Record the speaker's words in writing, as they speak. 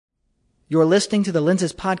You're listening to the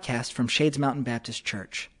Lenses podcast from Shades Mountain Baptist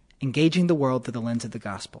Church, engaging the world through the lens of the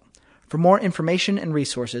gospel. For more information and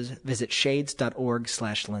resources, visit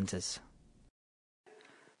shades.org/lenses.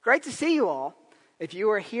 Great to see you all. If you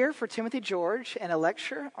are here for Timothy George and a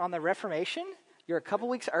lecture on the Reformation, you're a couple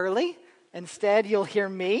weeks early. Instead, you'll hear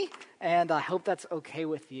me, and I hope that's okay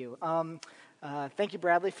with you. Thank you,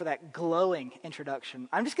 Bradley, for that glowing introduction.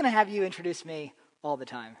 I'm just going to have you introduce me all the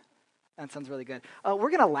time. That sounds really good.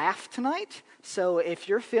 We're going to laugh tonight, so if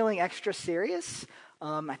you're feeling extra serious,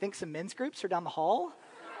 I think some men's groups are down the hall.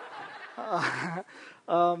 But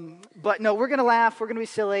no, we're going to laugh, we're going to be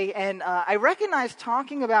silly, and I recognize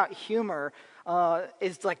talking about humor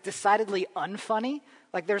is like decidedly unfunny.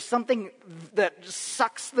 Like there's something that just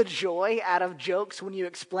sucks the joy out of jokes when you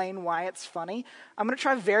explain why it's funny. I'm going to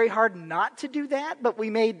try very hard not to do that, but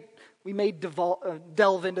we may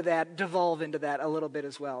devolve into that a little bit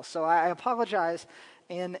as well. So I apologize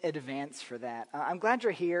in advance for that. I'm glad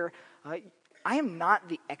you're here. I am not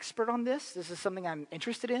the expert on this. This is something I'm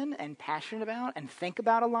interested in and passionate about and think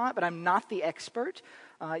about a lot, but I'm not the expert.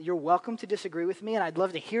 You're welcome to disagree with me, and I'd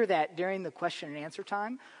love to hear that during the question and answer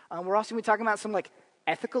time. We're also going to be talking about some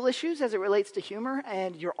ethical issues as it relates to humor,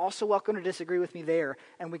 and you're also welcome to disagree with me there,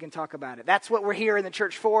 and we can talk about it. That's what we're here in the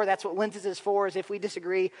church for. That's what Lenses is for, is if we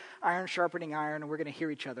disagree, iron sharpening iron, and we're going to hear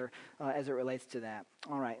each other as it relates to that.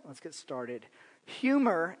 All right, let's get started.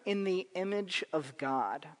 Humor in the image of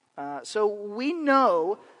God. So we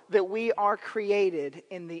know that we are created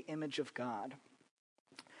in the image of God.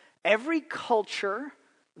 Every culture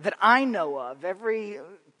that I know of, every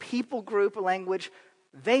people group, language,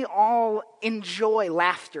 they all enjoy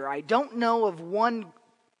laughter. I don't know of one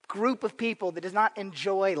group of people that does not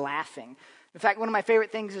enjoy laughing. In fact, one of my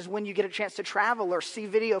favorite things is when you get a chance to travel or see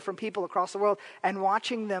video from people across the world and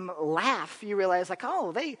watching them laugh, you realize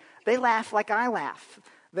they laugh like I laugh.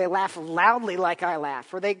 They laugh loudly like I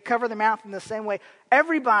laugh, or they cover their mouth in the same way.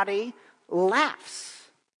 Everybody laughs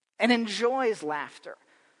and enjoys laughter,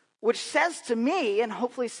 which says to me, and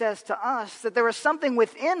hopefully says to us, that there is something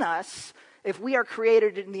within us. If we are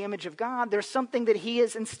created in the image of God, there's something that He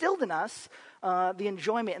has instilled in us, the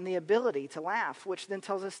enjoyment and the ability to laugh, which then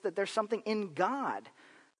tells us that there's something in God,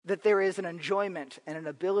 that there is an enjoyment and an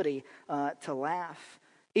ability to laugh.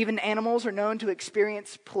 Even animals are known to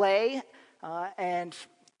experience play, and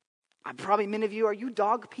probably many of you, are you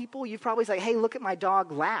dog people? You've probably said, hey, look at my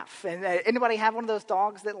dog laugh. And anybody have one of those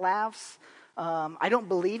dogs that laughs? I don't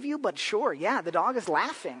believe you, but sure, yeah, the dog is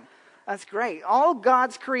laughing. That's great. All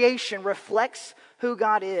God's creation reflects who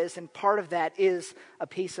God is, and part of that is a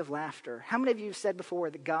piece of laughter. How many of you have said before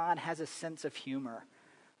that God has a sense of humor,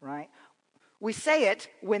 right? We say it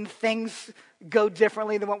when things go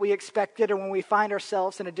differently than what we expected or when we find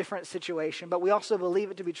ourselves in a different situation, but we also believe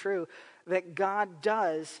it to be true that God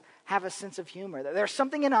does have a sense of humor. That there's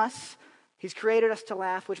something in us. He's created us to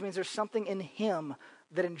laugh, which means there's something in Him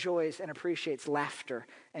that enjoys and appreciates laughter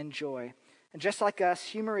and joy. And just like us,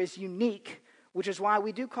 humor is unique, which is why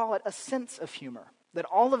we do call it a sense of humor. That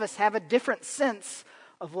all of us have a different sense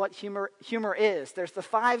of what humor is. There's the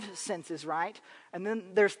 5 senses, right? And then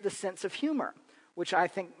there's the sense of humor, which I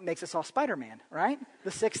think makes us all Spider-Man, right? The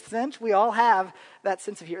 6th sense, we all have that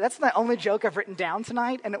sense of humor. That's the only joke I've written down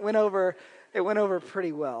tonight, and it went over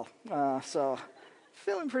pretty well. So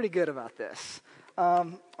feeling pretty good about this.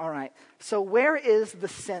 All right. So where is the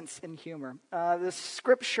sense in humor? The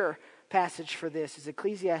scripture passage for this is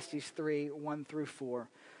Ecclesiastes 3, 1 through 4.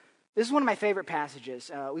 This is one of my favorite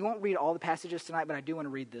passages. We won't read all the passages tonight, but I do want to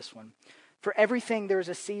read this one. For everything there is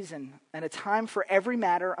a season and a time for every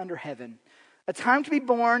matter under heaven, a time to be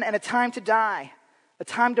born and a time to die, a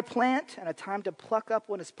time to plant and a time to pluck up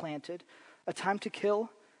what is planted, a time to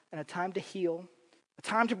kill and a time to heal, a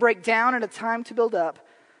time to break down and a time to build up,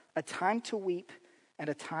 a time to weep and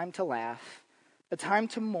a time to laugh, a time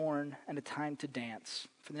to mourn and a time to dance.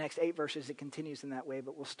 For the next 8 verses, it continues in that way,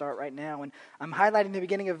 but we'll start right now. And I'm highlighting the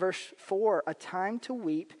beginning of verse 4, a time to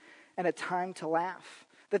weep and a time to laugh.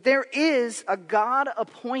 That there is a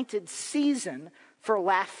God-appointed season for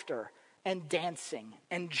laughter and dancing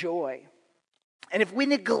and joy. And if we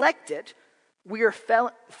neglect it, we are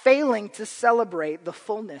failing to celebrate the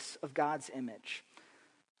fullness of God's image.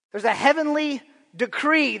 There's a heavenly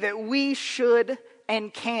decree that we should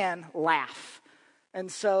and can laugh. And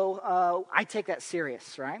so I take that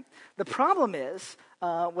serious, right? The problem is,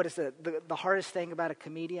 the hardest thing about a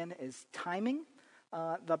comedian is timing.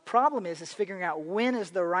 The problem is figuring out when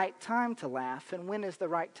is the right time to laugh and when is the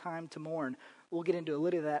right time to mourn. We'll get into a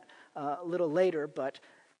little of that a little later, but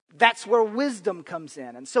that's where wisdom comes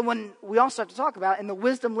in. And so when we also have to talk about in the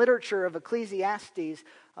wisdom literature of Ecclesiastes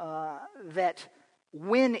that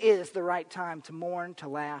When is the right time to mourn, to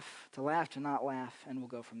laugh, to not laugh, and we'll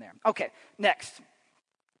go from there. Okay, next.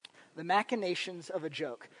 The machinations of a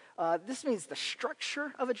joke. This means the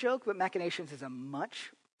structure of a joke, but machinations is a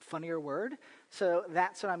much funnier word, so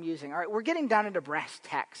that's what I'm using. All right, we're getting down into brass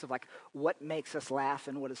tacks of like what makes us laugh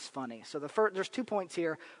and what is funny. So there's 2 points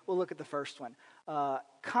here. We'll look at the first one.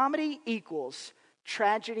 Comedy equals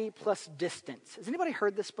tragedy plus distance. Has anybody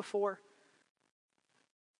heard this before?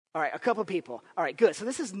 All right, a couple people. All right, good. So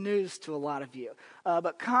this is news to a lot of you.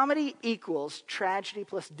 But comedy equals tragedy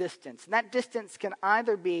plus distance. And that distance can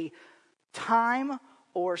either be time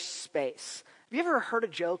or space. Have you ever heard a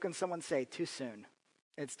joke and someone say, too soon?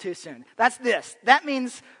 It's too soon. That's this. That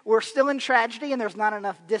means we're still in tragedy and there's not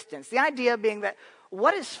enough distance. The idea being that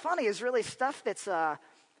what is funny is really stuff that's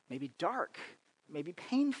maybe dark, maybe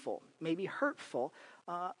painful, maybe hurtful,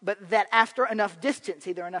 but that after enough distance,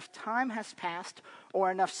 either enough time has passed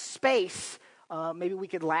or enough space, maybe we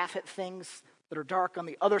could laugh at things that are dark on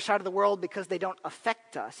the other side of the world because they don't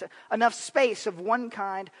affect us. Enough space of one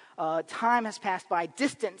kind, time has passed by,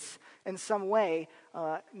 distance in some way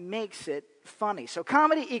makes it funny. So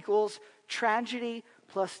comedy equals tragedy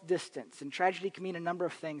plus distance. And tragedy can mean a number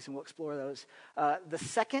of things, and we'll explore those. The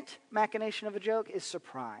second machination of a joke is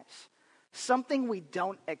surprise. Something we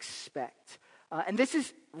don't expect. And this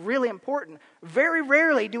is really important. Very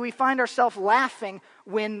rarely do we find ourselves laughing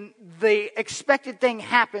when the expected thing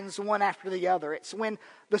happens one after the other. It's when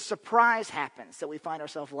the surprise happens that we find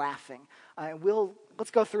ourselves laughing.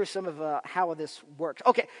 Let's go through some of how this works.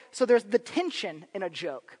 Okay, so there's the tension in a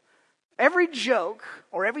joke. Every joke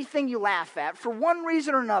or everything you laugh at, for one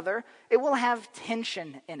reason or another, it will have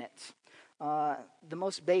tension in it. The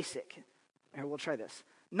most basic. Here, we'll try this.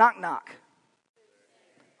 Knock, knock.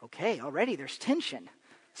 Okay, already there's tension.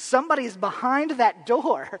 Somebody's behind that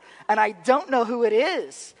door, and I don't know who it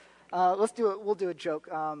is. Let's do it. We'll do a joke.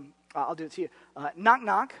 I'll do it to you. Knock,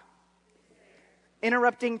 knock.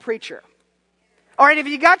 Interrupting preacher. All right, if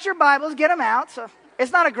you got your Bibles, get them out. So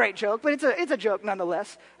it's not a great joke, but it's a joke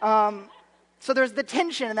nonetheless. So there's the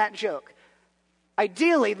tension in that joke.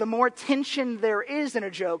 Ideally, the more tension there is in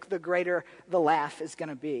a joke, the greater the laugh is going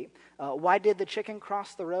to be. Why did the chicken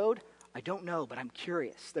cross the road? I don't know, but I'm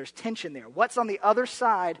curious. There's tension there. What's on the other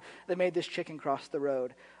side that made this chicken cross the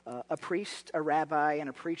road? A priest, a rabbi, and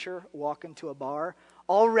a preacher walk into a bar.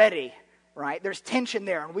 Already, right? There's tension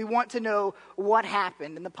there, and we want to know what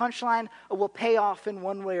happened. And the punchline will pay off in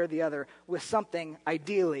one way or the other with something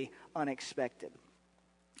ideally unexpected.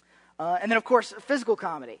 And then, of course, physical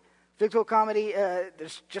comedy. Physical comedy,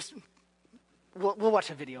 there's just... We'll watch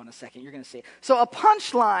a video in a second. You're going to see it. So a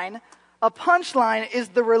punchline is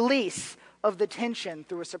the release of the tension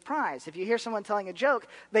through a surprise. If you hear someone telling a joke,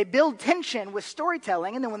 they build tension with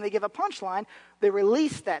storytelling, and then when they give a punchline, they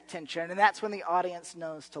release that tension, and that's when the audience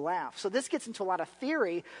knows to laugh. So this gets into a lot of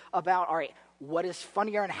theory about, all right, what is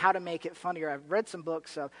funnier and how to make it funnier. I've read some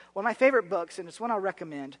books. One of my favorite books, and it's one I'll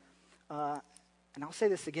recommend, and I'll say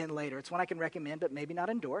this again later. It's one I can recommend, but maybe not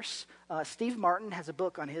endorse. Steve Martin has a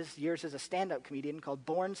book on his years as a stand-up comedian called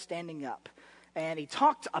Born Standing Up. And he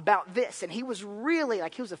talked about this, and he was really,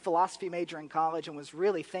 he was a philosophy major in college and was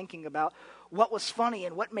really thinking about what was funny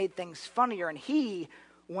and what made things funnier. And he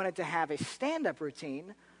wanted to have a stand-up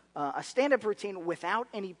routine without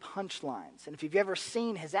any punchlines. And if you've ever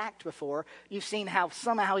seen his act before, you've seen how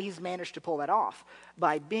somehow he's managed to pull that off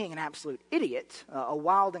by being an absolute idiot, a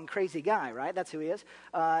wild and crazy guy, right? That's who he is.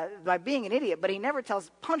 By being an idiot, but he never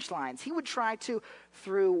tells punchlines. He would try to,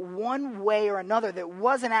 through one way or another that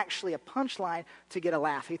wasn't actually a punchline, to get a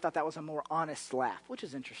laugh. He thought that was a more honest laugh, which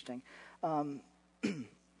is interesting.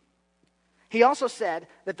 He also said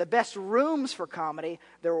that the best rooms for comedy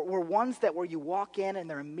were ones where you walk in and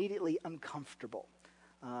they're immediately uncomfortable.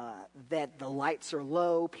 That the lights are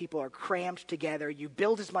low, people are crammed together, you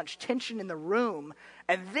build as much tension in the room,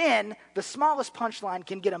 and then the smallest punchline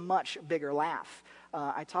can get a much bigger laugh.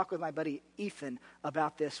 I talk with my buddy Ethan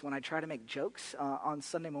about this when I try to make jokes on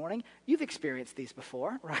Sunday morning. You've experienced these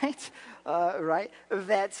before, right? Right?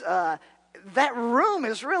 That room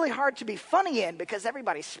is really hard to be funny in because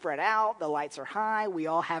everybody's spread out, the lights are high, we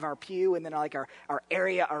all have our pew, and then our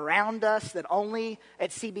area around us that only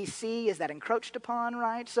at CBC is that encroached upon,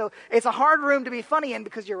 right? So it's a hard room to be funny in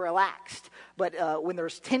because you're relaxed. But when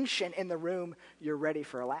there's tension in the room, you're ready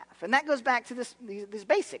for a laugh. And that goes back to these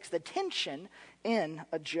basics, the tension in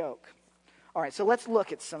a joke. All right, so let's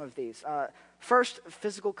look at some of these. First,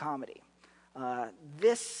 physical comedy.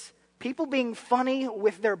 People being funny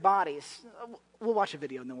with their bodies. We'll watch a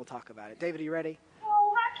video and then we'll talk about it. David, are you ready?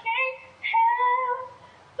 Oh, I can't help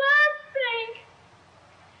but think.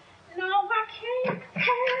 No, I can't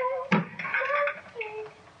help but think.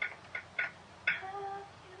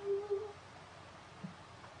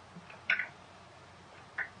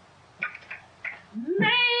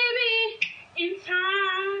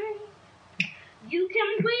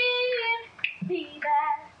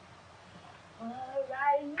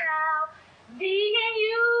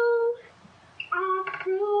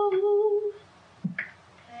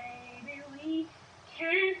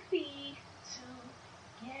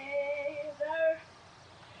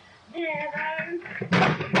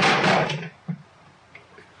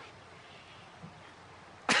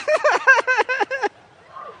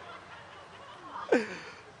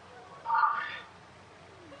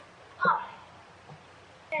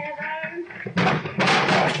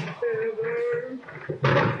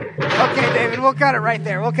 David, we'll cut it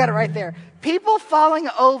right there. People falling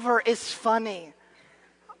over is funny.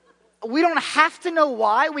 We don't have to know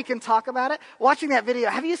why. We can talk about it. Watching that video.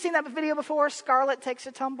 Have you seen that video before? Scarlett Takes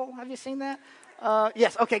a Tumble. Have you seen that?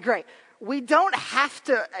 Yes. Okay, great. We don't have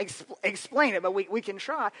to explain it, but we can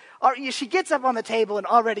try. She gets up on the table and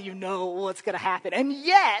already you know what's going to happen. And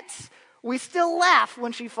yet, we still laugh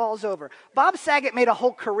when she falls over. Bob Saget made a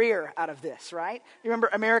whole career out of this, right? You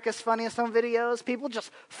remember America's Funniest Home Videos? People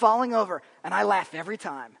just falling over, and I laugh every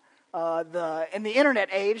time. In the internet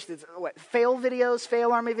age, fail videos,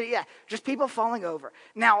 fail army videos, yeah, just people falling over.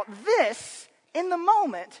 Now, this, in the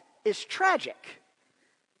moment, is tragic.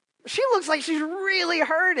 She looks like she's really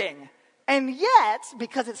hurting. And yet,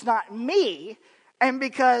 because it's not me, and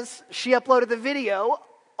because she uploaded the video,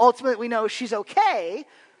 ultimately we know she's okay.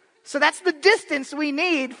 So that's the distance we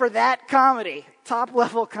need for that comedy.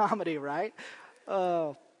 Top-level comedy, right?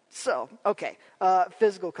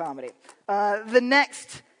 Physical comedy. The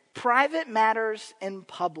next... Private matters in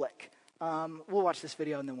public. We'll watch this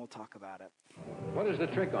video and then we'll talk about it. What is the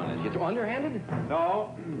trick on it? You underhanded?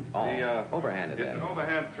 No. Overhanded. It's an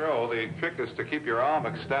overhand throw. The trick is to keep your arm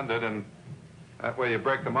extended, and that way you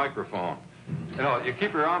break the microphone. You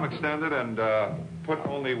keep your arm extended and put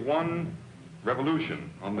only one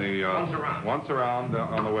revolution on the... once around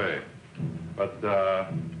on the way. But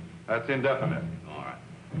that's indefinite. All right.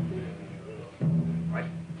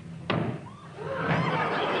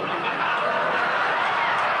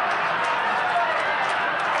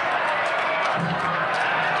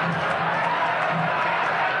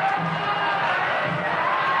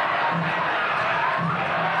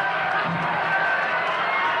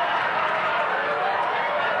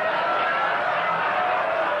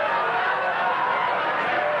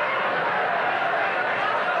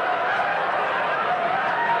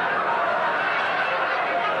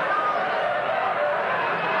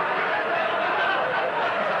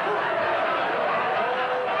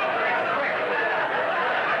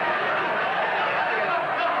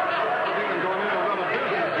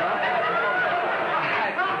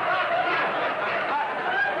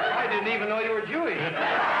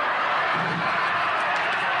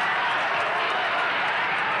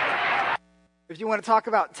 If you want to talk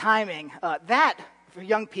about timing, that, for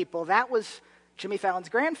young people, that was Jimmy Fallon's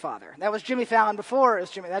grandfather. That was Jimmy Fallon before it was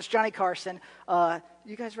Jimmy. That's Johnny Carson.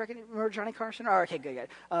 You guys remember Johnny Carson? Oh, okay, good.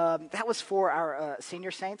 That was for our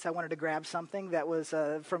senior saints. I wanted to grab something that was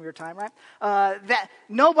from your time, right? That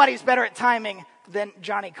nobody's better at timing than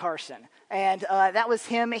Johnny Carson. And that was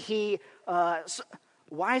him.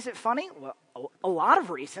 Why is it funny? Well, a lot of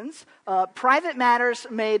reasons. Private matters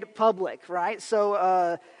made public, right?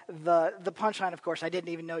 So the punchline, of course, I didn't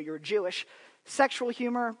even know you were Jewish. Sexual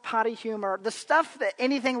humor, potty humor, the stuff that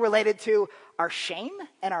anything related to our shame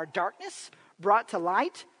and our darkness brought to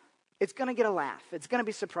light, it's going to get a laugh. It's going to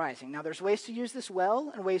be surprising. Now, there's ways to use this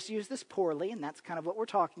well and ways to use this poorly, and that's kind of what we're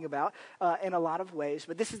talking about in a lot of ways.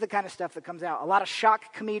 But this is the kind of stuff that comes out. A lot of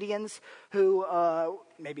shock comedians who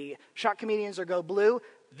maybe shock comedians or go blue,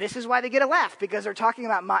 this is why they get a laugh, because they're talking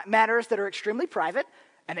about matters that are extremely private,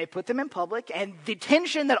 and they put them in public, and the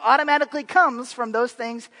tension that automatically comes from those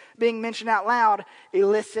things being mentioned out loud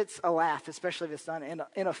elicits a laugh, especially if it's done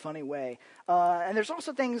in a funny way. And there's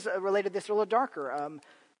also things related to this a little darker.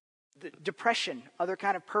 Depression, other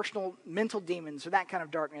kind of personal mental demons, or that kind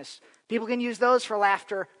of darkness. People can use those for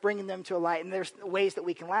laughter, bringing them to a light, and there's ways that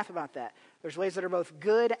we can laugh about that. There's ways that are both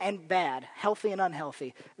good and bad, healthy and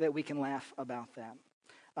unhealthy, that we can laugh about that.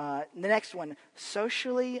 The next one,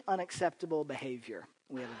 socially unacceptable behavior.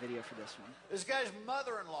 We have a video for this one. This guy's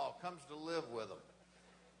mother-in-law comes to live with him.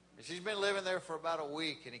 And she's been living there for about a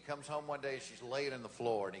week, and he comes home one day, she's laying on the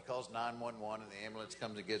floor, and he calls 911, and the ambulance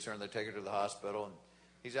comes and gets her, and they take her to the hospital, and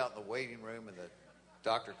he's out in the waiting room, and the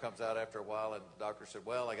doctor comes out after a while, and the doctor said,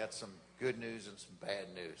 well, I got some good news and some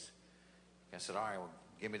bad news. I said, all right, well,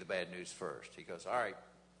 give me the bad news first. He goes, all right,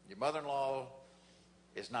 your mother-in-law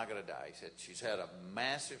is not going to die. He said, she's had a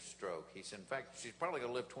massive stroke. He said, in fact, she's probably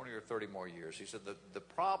going to live 20 or 30 more years. He said, the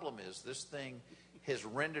problem is this thing has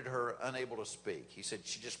rendered her unable to speak. He said,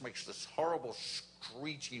 she just makes this horrible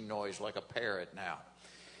screeching noise like a parrot now.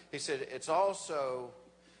 He said, it's also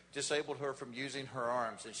disabled her from using her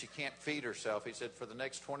arms, and she can't feed herself. He said, for the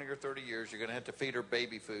next 20 or 30 years, you're going to have to feed her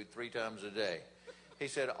baby food 3 times a day. He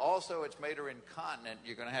said, also, it's made her incontinent.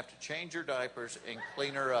 You're going to have to change her diapers and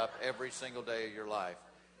clean her up every single day of your life.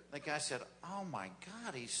 And the guy said, oh, my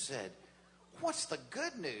God. He said, what's the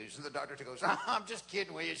good news? And the doctor goes, oh, I'm just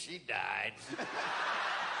kidding with you. She died. That's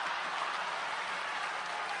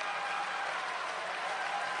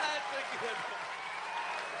a good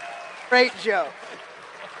one. Great joke.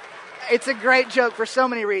 It's a great joke for so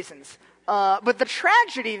many reasons. But the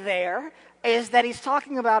tragedy there is that he's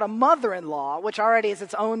talking about a mother-in-law, which already is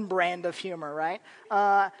its own brand of humor, right?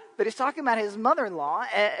 But he's talking about his mother-in-law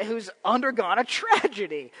who's undergone a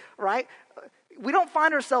tragedy, right? We don't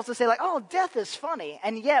find ourselves to say like, oh, death is funny.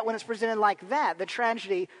 And yet when it's presented like that, the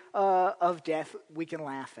tragedy of death, we can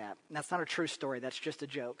laugh at. And that's not a true story. That's just a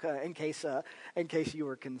joke, in case you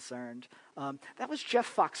were concerned. That was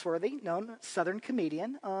Jeff Foxworthy, known Southern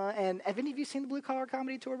comedian. And have any of you seen the Blue Collar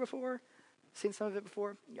Comedy Tour before? Seen some of it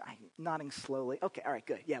before? Yeah, nodding slowly. Okay, all right,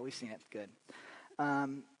 good. Yeah, we've seen it. Good.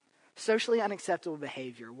 Socially unacceptable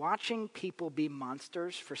behavior. Watching people be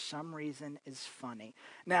monsters for some reason is funny.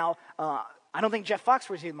 Now, I don't think Jeff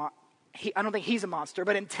Foxworthy, I don't think he's a monster,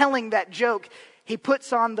 but in telling that joke, he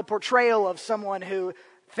puts on the portrayal of someone who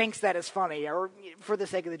thinks that is funny, or for the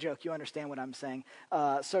sake of the joke, you understand what I'm saying.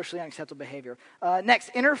 Socially unacceptable behavior. Next,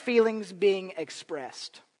 inner feelings being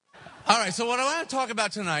expressed. All right, so what I want to talk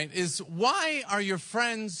about tonight is why are your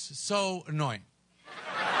friends so annoying?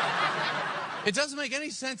 It doesn't make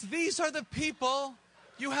any sense. These are the people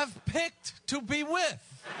you have picked to be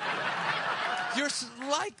with. You're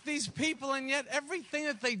like these people, and yet everything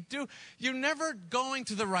that they do, you're never going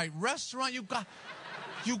to the right restaurant. You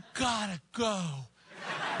gotta go.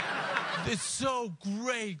 It's so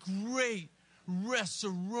great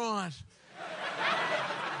restaurant.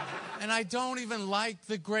 And I don't even like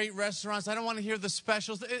the great restaurants. I don't want to hear the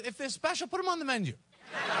specials. If they're special, put them on the menu.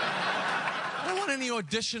 I don't want any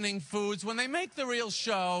auditioning foods. When they make the real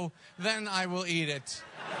show, then I will eat it.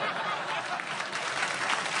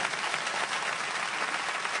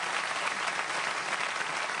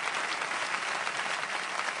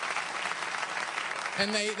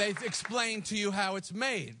 And they explain to you how it's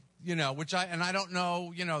made, which I don't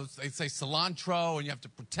know, they say cilantro and you have to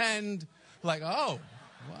pretend like, oh,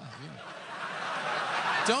 wow, yeah.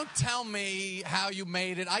 Don't tell me how you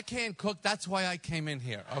made it. I can't cook. That's why I came in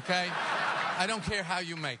here, okay? I don't care how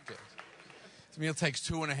you make it. This meal takes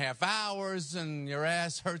 2.5 hours and your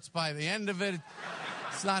ass hurts by the end of it.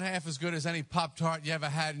 It's not half as good as any Pop-Tart you ever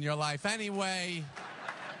had in your life anyway.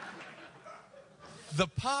 The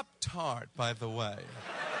Pop-Tart, by the way,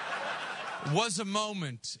 was a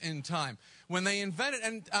moment in time when they invented,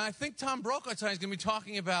 and I think Tom Brokaw tonight is going to be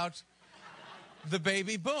talking about the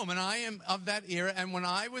baby boom, and I am of that era, and when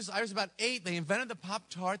I was about 8, they invented the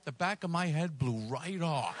Pop-Tart, the back of my head blew right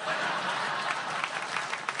off.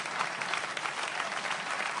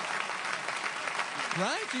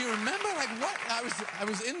 Right? Do you remember? Like, what? I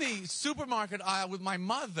was in the supermarket aisle with my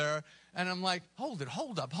mother, and I'm like, hold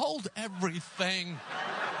up, hold everything.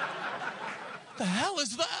 What the hell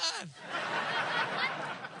is that?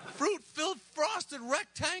 Fruit-filled frosted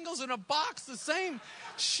rectangles in a box, the same.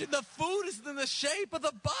 The food is in the shape of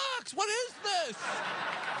the box. What is this?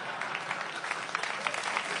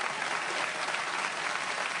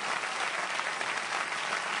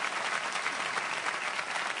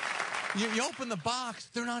 You open the box,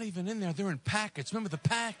 they're not even in there. They're in packets. Remember the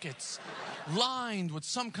packets? Lined with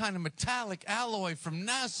some kind of metallic alloy from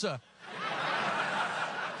NASA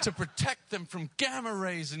to protect them from gamma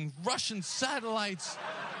rays and Russian satellites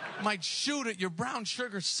might shoot at your brown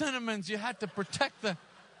sugar cinnamons. You had to protect the...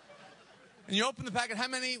 And you open the packet. How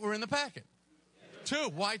many were in the packet? 2.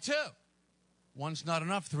 Why 2? 1's not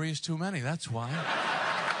enough. 3 is too many. That's why.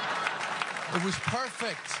 It was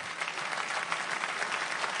perfect.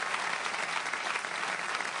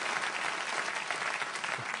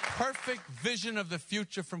 Perfect vision of the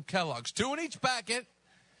future from Kellogg's. 2 in each packet,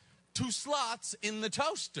 2 slots in the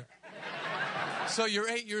toaster. So you're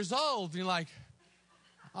 8 years old, and you're like,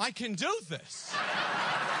 I can do this.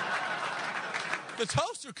 The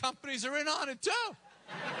toaster companies are in on it, too.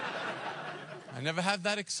 I never had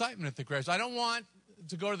that excitement at the Grace. I don't want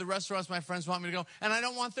to go to the restaurants my friends want me to go, and I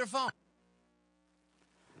don't want their phone.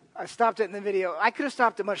 I stopped it in the video. I could have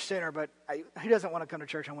stopped it much sooner, but who doesn't want to come to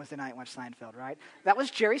church on Wednesday night and watch Seinfeld, right? That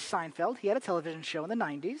was Jerry Seinfeld. He had a television show in the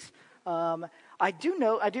 90s. I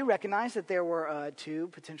do recognize that there were 2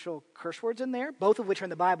 potential curse words in there, both of which are in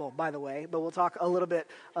the Bible, by the way, but we'll talk a little bit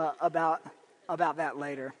about that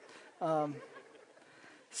later.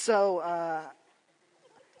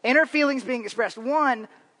 Inner feelings being expressed. 1,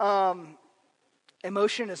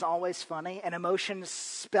 emotion is always funny, and emotion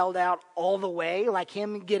spelled out all the way, like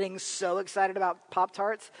him getting so excited about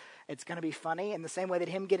Pop-Tarts, it's going to be funny. In the same way that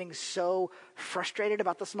him getting so frustrated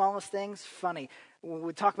about the smallest things, funny. When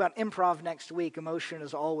we talk about improv next week, emotion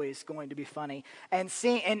is always going to be funny. And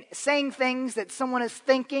saying things that someone is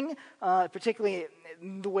thinking, particularly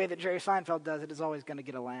the way that Jerry Seinfeld does it, is always going to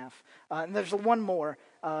get a laugh. And there's one more,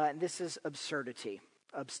 and this is absurdity.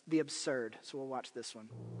 The absurd. So we'll watch this one.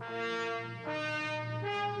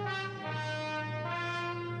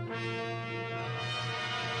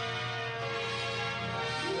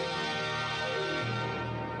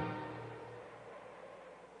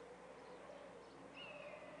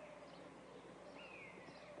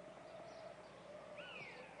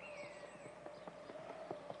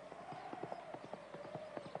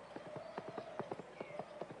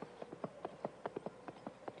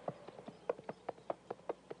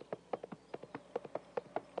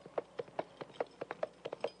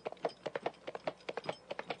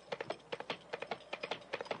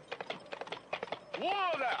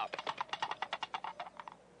 Load out!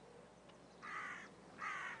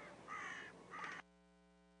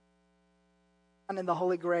 In the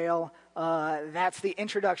Holy Grail, that's the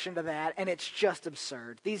introduction to that, and it's just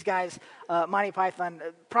absurd. These guys, Monty Python,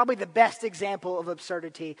 probably the best example of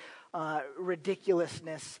absurdity,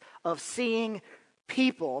 ridiculousness of seeing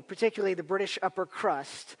people, particularly the British upper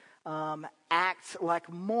crust, act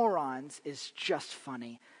like morons is just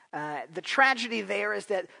funny. The tragedy there is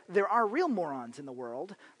that there are real morons in the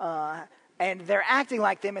world, and they're acting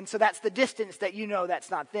like them, and so that's the distance that you know that's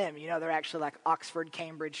not them. You know they're actually like Oxford,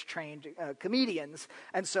 Cambridge-trained comedians,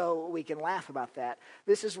 and so we can laugh about that.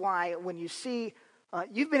 This is why when you see,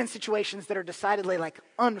 you've been in situations that are decidedly like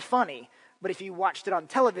unfunny, but if you watched it on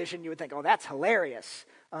television, you would think, oh, that's hilarious.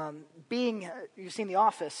 You've seen The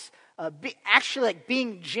Office, actually like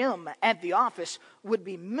being Jim at The Office would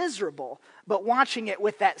be miserable, but watching it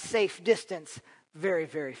with that safe distance, very,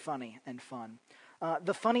 very funny and fun.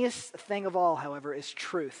 The funniest thing of all, however, is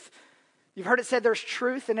truth. You've heard it said there's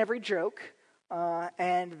truth in every joke,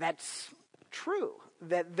 and that's true,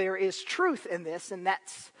 that there is truth in this, and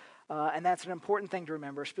that's an important thing to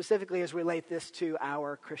remember, specifically as we relate this to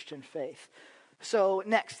our Christian faith. So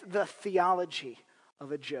next, the theology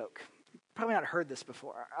of a joke. Probably not heard this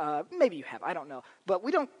before. Maybe you have, I don't know. But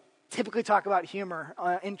we don't typically talk about humor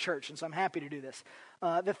in church, and so I'm happy to do this.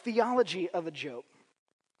 The theology of a joke.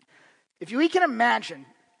 If we can imagine,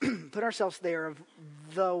 put ourselves there, of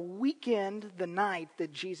the weekend, the night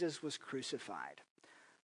that Jesus was crucified.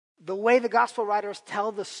 The way the gospel writers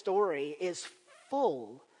tell the story is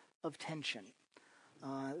full of tension.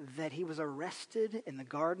 That he was arrested in the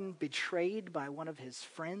garden, betrayed by one of his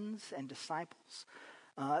friends and disciples.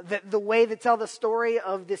 That the way they tell the story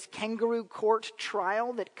of this kangaroo court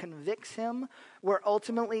trial that convicts him, where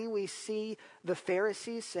ultimately we see the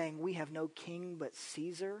Pharisees saying, we have no king but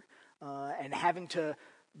Caesar, and having to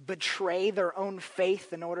betray their own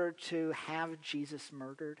faith in order to have Jesus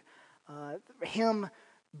murdered. Him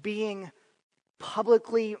being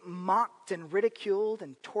publicly mocked and ridiculed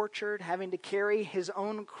and tortured, having to carry his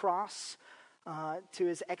own cross to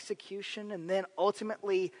his execution, and then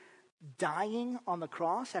ultimately dying on the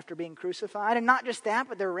cross after being crucified. And not just that,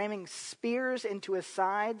 but they're ramming spears into his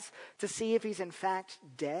sides to see if he's in fact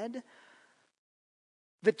dead.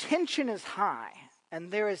 The tension is high, and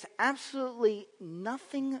there is absolutely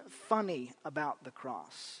nothing funny about the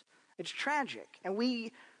cross. It's tragic, and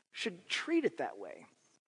we should treat it that way.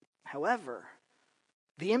 However,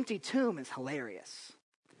 the empty tomb is hilarious.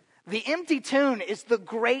 The empty tomb is the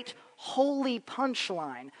great holy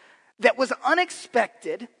punchline that was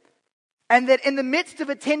unexpected, and that in the midst of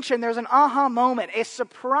a tension, there's an aha moment, a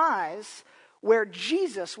surprise, where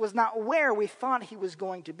Jesus was not where we thought he was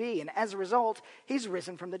going to be. And as a result, he's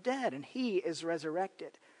risen from the dead, and he is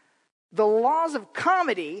resurrected. The laws of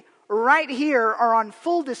comedy right here are on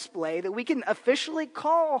full display, that we can officially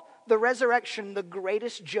call the resurrection the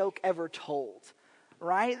greatest joke ever told.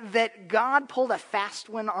 Right? That God pulled a fast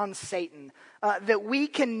one on Satan. That we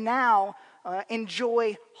can now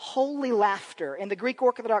enjoy holy laughter. In the Greek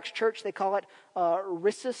Orthodox Church, they call it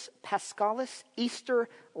Rissus Paschalis, Easter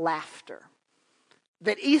laughter.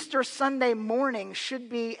 That Easter Sunday morning should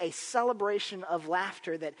be a celebration of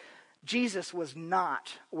laughter, that Jesus was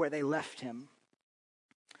not where they left him.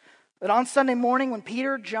 That on Sunday morning, when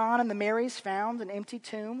Peter, John, and the Marys found an empty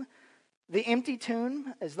tomb, the empty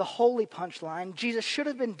tomb is the holy punchline. Jesus should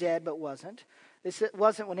have been dead, but wasn't. This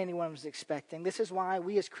wasn't what anyone was expecting. This is why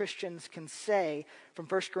we as Christians can say from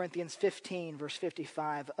 1 Corinthians 15, verse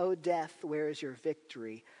 55, O death, where is your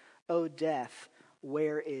victory? O death,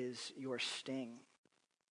 where is your sting?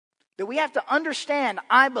 That we have to understand,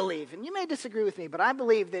 I believe, and you may disagree with me, but I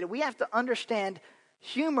believe that we have to understand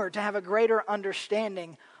humor to have a greater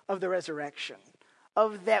understanding of the resurrection.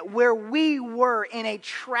 Of that where we were in a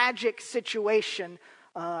tragic situation,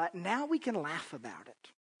 now we can laugh about it.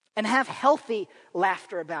 And have healthy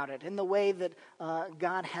laughter about it in the way that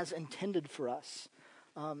God has intended for us.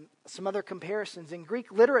 Some other comparisons. In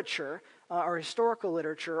Greek literature, or historical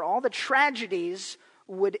literature, all the tragedies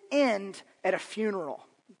would end at a funeral.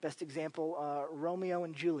 Best example, Romeo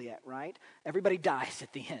and Juliet, right? Everybody dies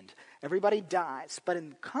at the end. Everybody dies. But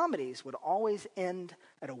in comedies would always end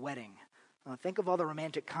at a wedding. Think of all the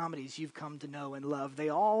romantic comedies you've come to know and love. They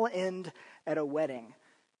all end at a wedding.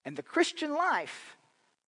 And the Christian life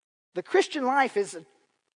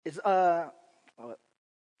is I'll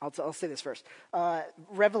say this first.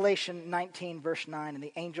 Revelation 19, verse 9, and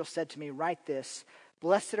the angel said to me, write this,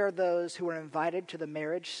 blessed are those who are invited to the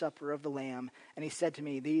marriage supper of the Lamb. And he said to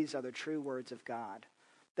me, these are the true words of God.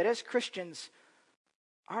 That as Christians,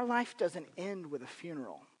 our life doesn't end with a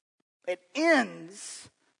funeral. It ends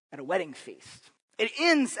at a wedding feast. It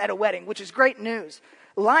ends at a wedding, which is great news.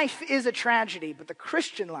 Life is a tragedy, but the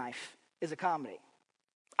Christian life is a comedy.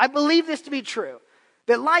 I believe this to be true,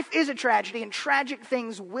 that life is a tragedy and tragic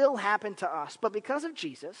things will happen to us. But because of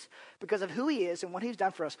Jesus, because of who he is and what he's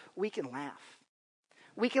done for us, we can laugh.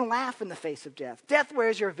 We can laugh in the face of death. Death, where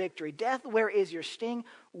is your victory? Death, where is your sting?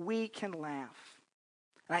 We can laugh.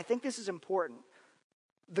 And I think this is important.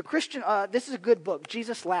 This is a good book,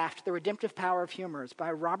 Jesus Laughed, The Redemptive Power of Humor. It's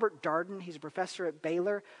by Robert Darden. He's a professor at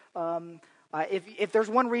Baylor. If there's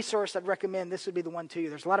one resource I'd recommend, this would be the one to you.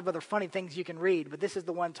 There's a lot of other funny things you can read, but this is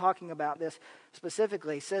the one talking about this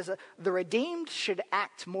specifically. It says, the redeemed should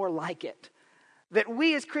act more like it. That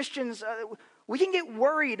we as Christians, we can get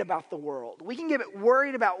worried about the world. We can get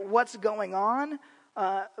worried about what's going on,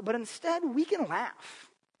 but instead we can laugh.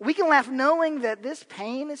 We can laugh knowing that this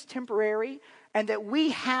pain is temporary and that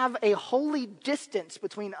we have a holy distance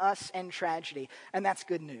between us and tragedy. And that's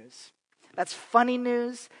good news. That's funny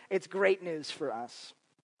news. It's great news for us.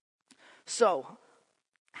 So,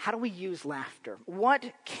 how do we use laughter? What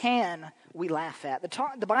can we laugh at?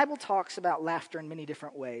 The Bible talks about laughter in many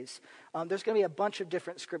different ways. There's going to be a bunch of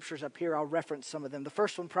different scriptures up here. I'll reference some of them. The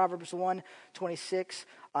first one, Proverbs 1:26.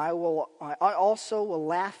 I also will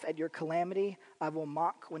laugh at your calamity. I will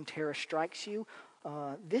mock when terror strikes you.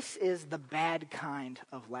 This is the bad kind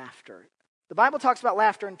of laughter. The Bible talks about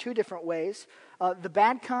laughter in two different ways, the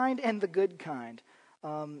bad kind and the good kind.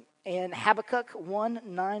 In Habakkuk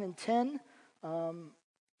 1:9 and 10,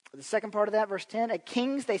 the second part of that, verse 10, at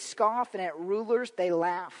kings they scoff and at rulers they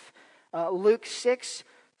laugh. Luke 6:20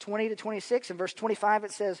 to 26, and verse 25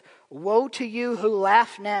 it says, woe to you who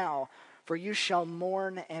laugh now, for you shall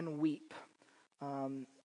mourn and weep.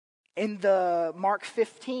 In the Mark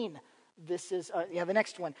 15, this is the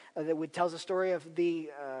next one that tells the story of the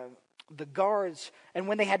guards, and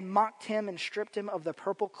when they had mocked him and stripped him of the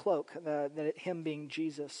purple cloak, him being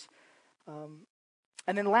Jesus.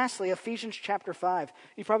 And then lastly, Ephesians chapter 5.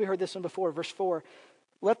 You've probably heard this one before, verse 4.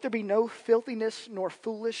 Let there be no filthiness, nor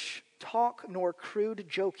foolish talk, nor crude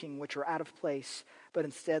joking, which are out of place, but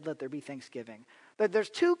instead let there be thanksgiving. But there's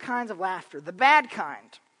two kinds of laughter. The bad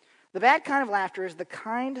kind. The bad kind of laughter is the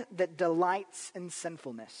kind that delights in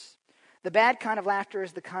sinfulness. The bad kind of laughter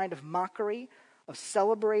is the kind of mockery, of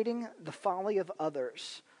celebrating the folly of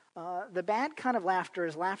others. The bad kind of laughter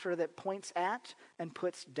is laughter that points at and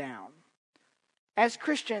puts down. As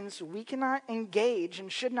Christians, we cannot engage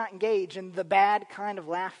and should not engage in the bad kind of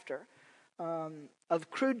laughter,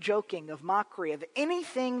 of crude joking, of mockery, of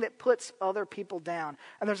anything that puts other people down.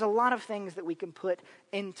 And there's a lot of things that we can put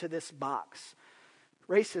into this box.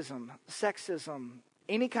 Racism, sexism,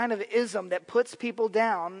 any kind of ism that puts people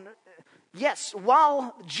down. Yes,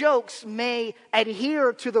 while jokes may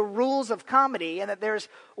adhere to the rules of comedy and that there's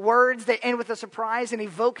words that end with a surprise and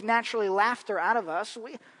evoke naturally laughter out of us,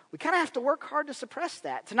 we kind of have to work hard to suppress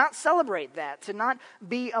that, to not celebrate that, to not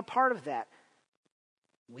be a part of that.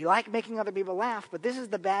 We like making other people laugh, but this is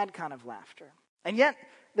the bad kind of laughter. And yet,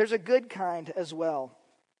 there's a good kind as well.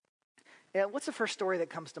 What's the first story that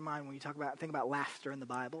comes to mind when you think about laughter in the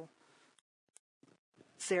Bible?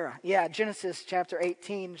 Sarah. Yeah, Genesis chapter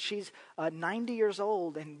 18. She's 90 years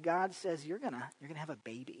old, and God says, you're gonna have a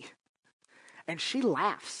baby. And she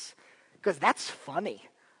laughs, because that's funny.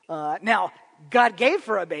 Now, God gave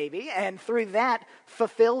her a baby, and through that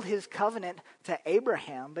fulfilled his covenant to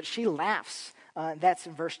Abraham, but she laughs. That's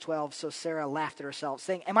in verse 12. So Sarah laughed at herself,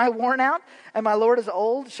 saying, am I worn out, and my Lord is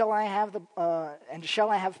old? Shall I have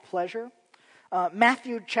pleasure?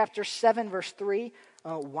 Matthew chapter 7, verse 3.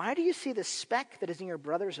 Why do you see the speck that is in your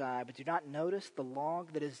brother's eye, but do not notice the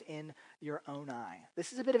log that is in your own eye?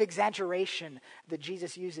 This is a bit of exaggeration that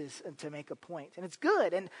Jesus uses to make a point. And it's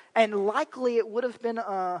good. And likely it would have been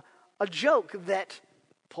a joke that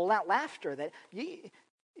pulled out laughter. That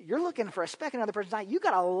you're looking for a speck in another person's eye. You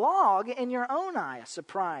got a log in your own eye. A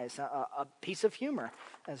surprise, a piece of humor,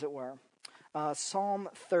 as it were. Psalm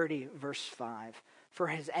 30, verse 5. For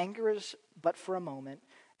his anger is but for a moment,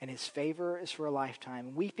 and his favor is for a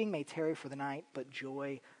lifetime. Weeping may tarry for the night, but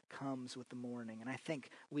joy comes with the morning. And I think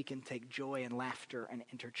we can take joy and laughter and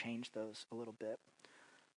interchange those a little bit.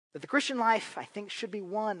 But the Christian life, I think, should be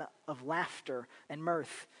one of laughter and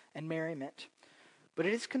mirth and merriment. But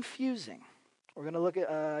it is confusing. We're going to look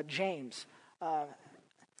at James. I'll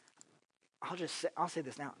say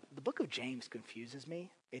this now. The book of James confuses me.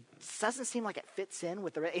 It doesn't seem like it fits in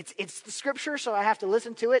with it's the scripture, so I have to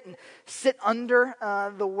listen to it and sit under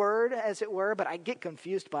the word, as it were, but I get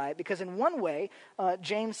confused by it because in one way,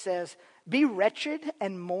 James says, be wretched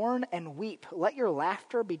and mourn and weep. Let your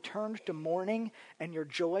laughter be turned to mourning and your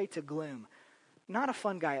joy to gloom. not a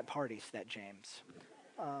fun guy at parties, that James.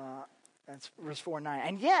 That's verse 4 and 9.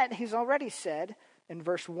 And yet, he's already said in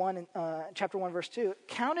chapter 1, verse 2,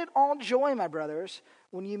 count it all joy, my brothers,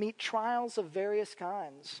 when you meet trials of various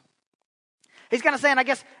kinds. He's kind of saying, I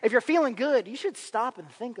guess, if you're feeling good, you should stop and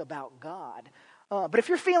think about God. But if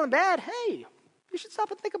you're feeling bad, hey, you should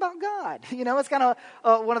stop and think about God. It's kind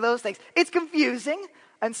of one of those things. It's confusing,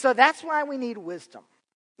 and so that's why we need wisdom.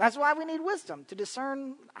 That's why we need wisdom to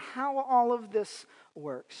discern how all of this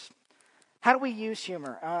works. How do we use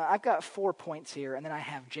humor? I've got 4 points here, and then I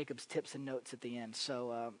have Jacob's tips and notes at the end.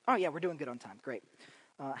 So, we're doing good on time. Great.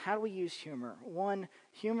 How do we use humor? 1,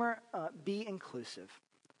 humor, be inclusive.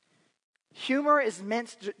 Humor is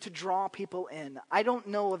meant to draw people in. I don't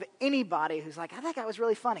know of anybody who's like, that guy was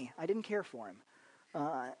really funny. I didn't care for him.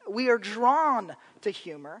 We are drawn to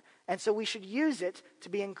humor, and so we should use it to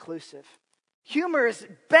be inclusive. Humor is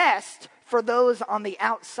best for those on the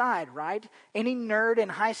outside, right? Any nerd in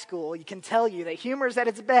high school, you can tell you that humor is at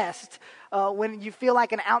its best when you feel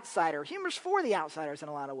like an outsider. Humor's for the outsiders in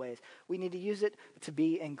a lot of ways. We need to use it to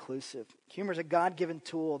be inclusive. Humor is a God-given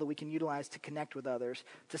tool that we can utilize to connect with others,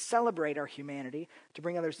 to celebrate our humanity, to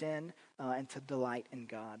bring others in, and to delight in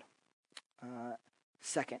God.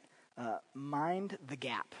 Second, mind the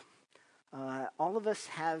gap. All of us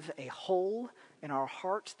have a hole in our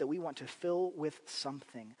hearts that we want to fill with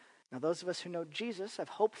something. Now, those of us who know Jesus have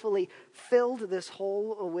hopefully filled this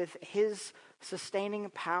hole with his sustaining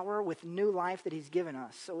power, with new life that he's given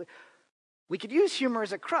us. So we could use humor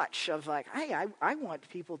as a crutch of like, hey, I want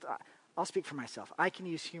people to, I'll speak for myself. I can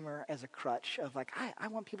use humor as a crutch of like, I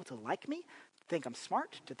want people to like me, think I'm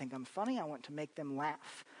smart, to think I'm funny. I want to make them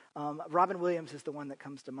laugh. Robin Williams is the one that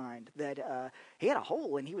comes to mind, that he had a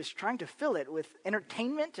hole and he was trying to fill it with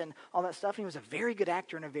entertainment and all that stuff. And he was a very good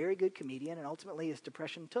actor and a very good comedian, and ultimately his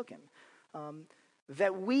depression took him.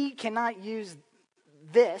 That we cannot use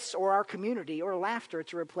this or our community or laughter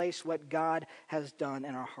to replace what God has done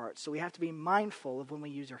in our hearts. So we have to be mindful of when we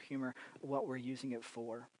use our humor, what we're using it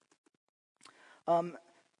for.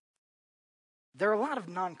 There are a lot of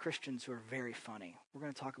non-Christians who are very funny. We're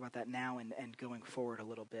going to talk about that now and going forward a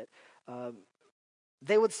little bit.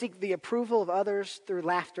 They would seek the approval of others through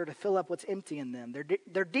laughter to fill up what's empty in them.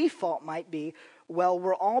 Their default might be, well,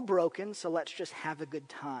 we're all broken, so let's just have a good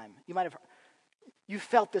time. You've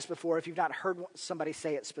felt this before if you've not heard somebody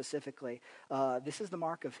say it specifically. This is the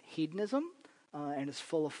mark of hedonism and is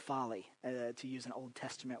full of folly, to use an Old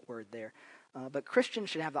Testament word there. But Christians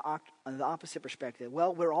should have the opposite perspective.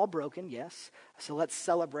 Well, we're all broken, yes, so let's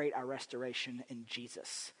celebrate our restoration in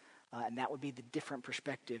Jesus. And that would be the different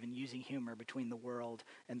perspective in using humor between the world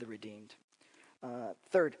and the redeemed.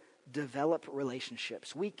 Third, develop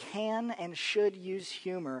relationships. We can and should use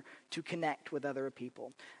humor to connect with other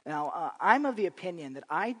people. Now, I'm of the opinion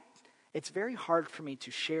that it's very hard for me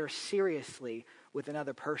to share seriously with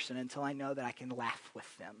another person until I know that I can laugh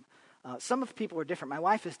with them. Some of the people are different. My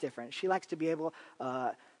wife is different. She likes to be able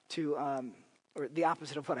or the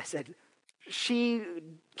opposite of what I said. She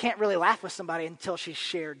can't really laugh with somebody until she's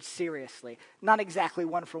shared seriously. Not exactly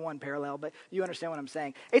one-for-one parallel, but you understand what I'm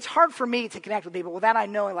saying. It's hard for me to connect with people without I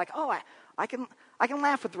knowing, like, I can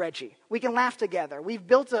laugh with Reggie. We can laugh together. We've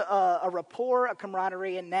built a rapport, a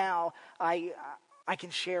camaraderie, and now I can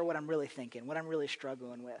share what I'm really thinking, what I'm really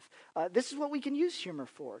struggling with. This is what we can use humor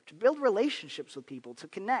for, to build relationships with people, to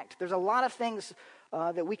connect. There's a lot of things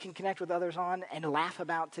that we can connect with others on and laugh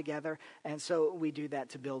about together, and so we do that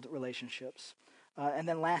to build relationships. And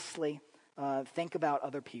then lastly, think about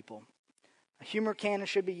other people. Humor can and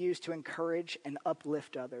should be used to encourage and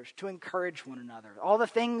uplift others, to encourage one another. All the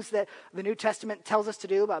things that the New Testament tells us to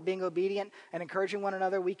do about being obedient and encouraging one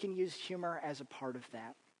another, we can use humor as a part of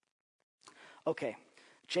that. Okay,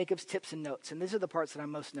 Jacob's tips and notes, and these are the parts that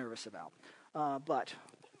I'm most nervous about. But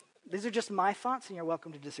these are just my thoughts, and you're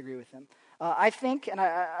welcome to disagree with them. I think, and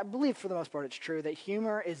I believe for the most part it's true, that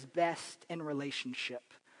humor is best in relationship.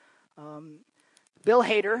 Bill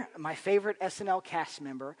Hader, my favorite SNL cast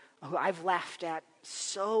member, who I've laughed at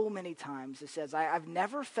so many times, it says, I've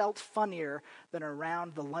never felt funnier than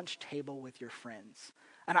around the lunch table with your friends.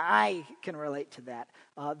 And I can relate to that.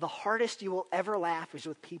 The hardest you will ever laugh is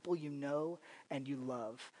with people you know and you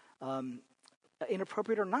love.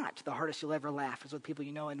 Inappropriate or not, the hardest you'll ever laugh is with people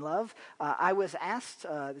you know and love. I was asked,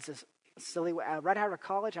 this is silly, right out of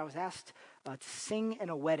college, I was asked to sing in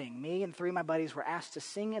a wedding. Me and 3 of my buddies were asked to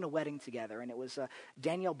sing in a wedding together, and it was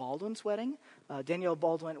Danielle Baldwin's wedding. Danielle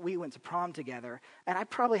Baldwin, we went to prom together, and I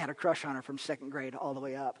probably had a crush on her from 2nd grade all the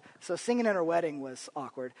way up. So singing in her wedding was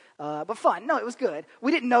awkward, but fun. No, it was good.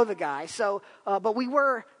 We didn't know the guy, but we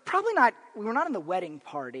were not in the wedding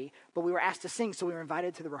party, but we were asked to sing, so we were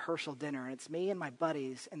invited to the rehearsal dinner, and it's me and my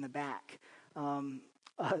buddies in the back.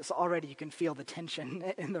 So already you can feel the tension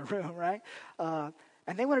in the room, right?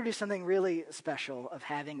 And they want to do something really special of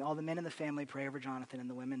having all the men in the family pray over Jonathan and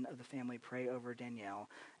the women of the family pray over Danielle.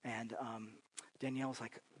 And Danielle's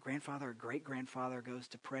like, grandfather or great-grandfather goes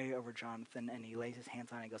to pray over Jonathan, and he lays his hands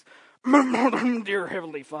on it and goes, "Dear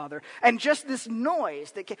Heavenly Father." And just this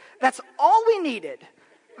noise, that's all we needed.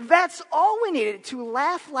 That's all we needed to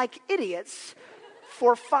laugh like idiots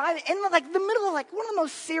for 5, in the middle of one of the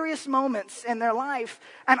most serious moments in their life.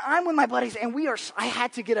 And I'm with my buddies, and I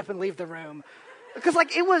had to get up and leave the room. Because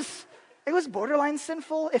it was borderline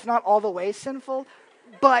sinful, if not all the way sinful.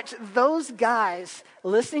 But those guys,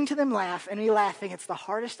 listening to them laugh and me laughing, it's the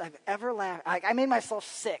hardest I've ever laughed. I made myself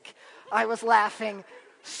sick. I was laughing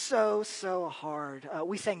so hard.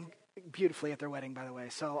 We sang beautifully at their wedding, by the way.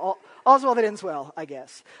 So all's well that ends well, I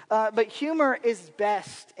guess. But humor is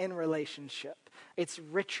best in relationship. It's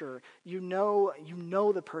richer. You know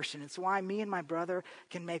the person. It's why me and my brother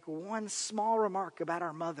can make one small remark about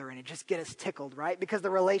our mother and it just get us tickled, right? Because the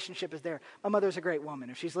relationship is there. My mother's a great woman.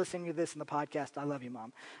 If she's listening to this in the podcast, I love you,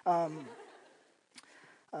 Mom.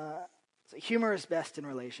 So humor is best in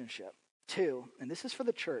relationship. 2, and this is for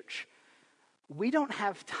the church, we don't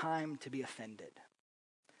have time to be offended.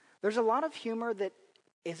 There's a lot of humor that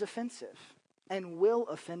is offensive and will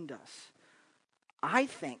offend us. I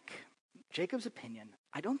think, Jacob's opinion,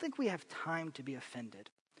 I don't think we have time to be offended.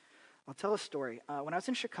 I'll tell a story. When I was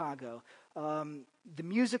in Chicago, the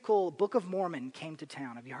musical Book of Mormon came to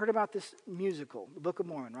town. Have you heard about this musical, the Book of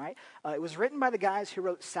Mormon, right? It was written by the guys who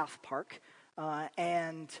wrote South Park,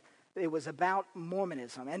 and it was about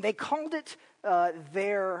Mormonism. And they called it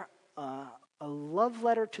a love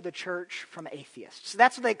letter to the church from atheists. So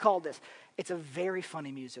that's what they called this. It's a very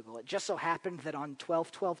funny musical. It just so happened that on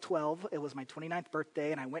 12/12/12, it was my 29th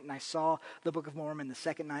birthday, and I went and I saw the Book of Mormon the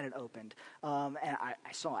second night it opened. And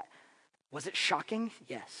I saw it. Was it shocking?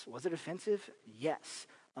 Yes. Was it offensive? Yes.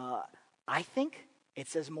 I think it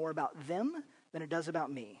says more about them than it does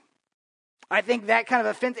about me. I think that kind of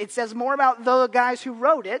offense, it says more about the guys who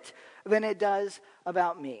wrote it than it does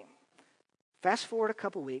about me. Fast forward a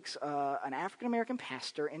couple weeks, an African-American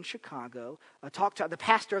pastor in Chicago talked to the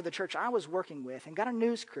pastor of the church I was working with and got a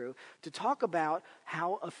news crew to talk about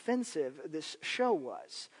how offensive this show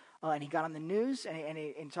was. And he got on the news and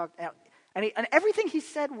he talked, and everything he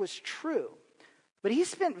said was true. But he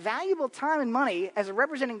spent valuable time and money as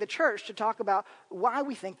representing the church to talk about why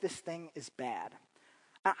we think this thing is bad.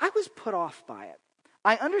 I was put off by it.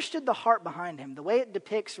 I understood the heart behind him. The way it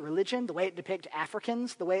depicts religion, the way it depicts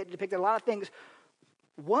Africans, the way it depicted a lot of things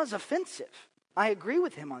was offensive. I agree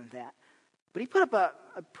with him on that. But he put up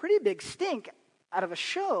a pretty big stink out of a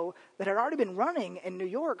show that had already been running in New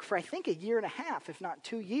York for, I think, 1.5 years, if not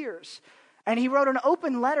 2 years. And he wrote an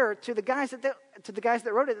open letter to the guys that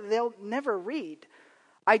wrote it that they'll never read.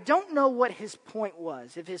 I don't know what his point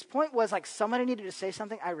was. If his point was like somebody needed to say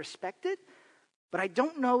something, I respect it. But I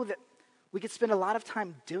don't know that we could spend a lot of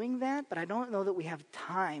time doing that, but I don't know that we have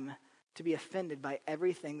time to be offended by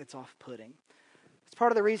everything that's off-putting. It's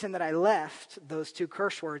part of the reason that I left those 2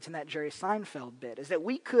 curse words in that Jerry Seinfeld bit, is that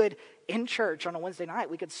we could, in church on a Wednesday night,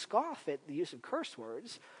 we could scoff at the use of curse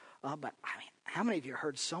words, but I mean, how many of you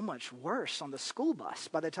heard so much worse on the school bus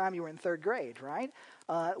by the time you were in 3rd grade, right?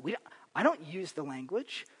 I don't use the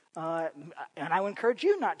language, and I would encourage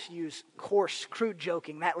you not to use coarse, crude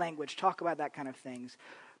joking, that language, talk about that kind of things.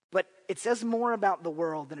 But it says more about the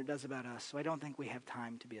world than it does about us, so I don't think we have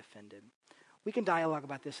time to be offended. We can dialogue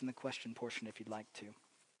about this in the question portion if you'd like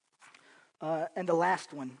to. And the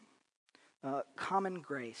last one, common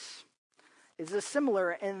grace, is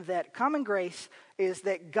similar in that common grace is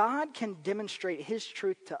that God can demonstrate his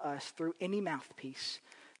truth to us through any mouthpiece,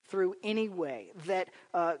 through any way. That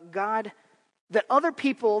that other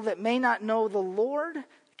people that may not know the Lord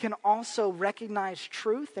can also recognize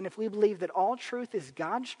truth, and if we believe that all truth is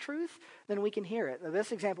God's truth, then we can hear it. The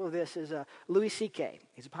best example of this is Louis C.K.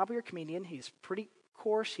 He's a popular comedian. He's pretty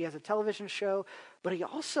coarse. He has a television show, but he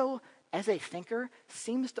also as a thinker,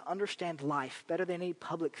 seems to understand life better than any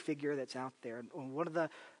public figure that's out there. One of the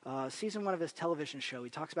season 1 of his television show, he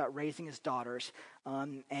talks about raising his daughters,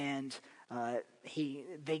 and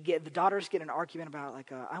the daughters get an argument about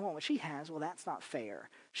like, I want what she has. Well, that's not fair.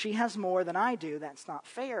 She has more than I do. That's not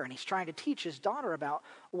fair. And he's trying to teach his daughter about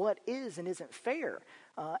what is and isn't fair.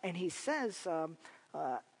 And he says to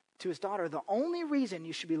his daughter, the only reason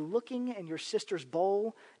you should be looking in your sister's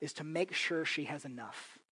bowl is to make sure she has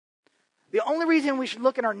enough. The only reason we should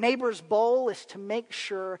look in our neighbor's bowl is to make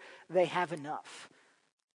sure they have enough.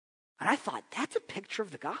 And I thought, that's a picture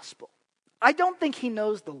of the gospel. I don't think he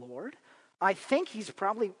knows the Lord. I think he's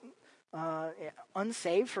probably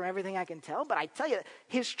unsaved from everything I can tell. But I tell you,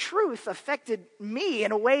 his truth affected me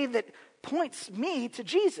in a way that points me to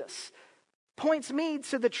Jesus, points me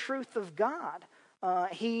to the truth of God.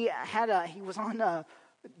 He was on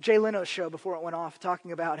Jay Leno's show before it went off,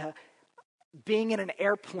 talking about being in an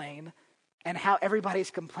airplane and how everybody's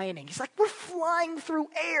complaining. He's like, we're flying through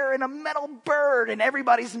air in a metal bird and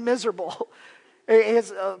everybody's miserable.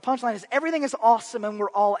 His punchline is, everything is awesome and we're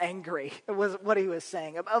all angry. It was what he was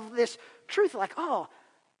saying. Of this truth, like,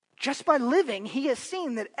 just by living, he has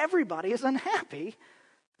seen that everybody is unhappy.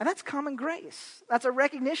 And that's common grace. That's a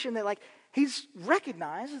recognition that, like, he's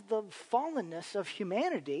recognized the fallenness of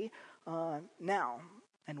humanity now.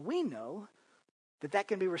 And we know that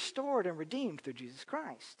can be restored and redeemed through Jesus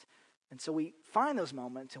Christ. And so we find those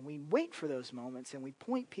moments and we wait for those moments and we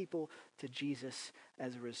point people to Jesus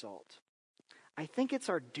as a result. I think it's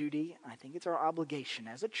our duty, I think it's our obligation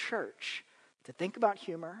as a church to think about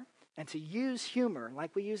humor and to use humor,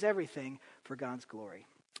 like we use everything, for God's glory.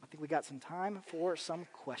 I think we got some time for some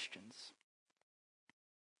questions.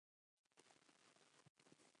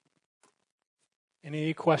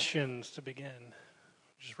 Any questions to begin?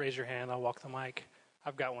 Just raise your hand, I'll walk the mic.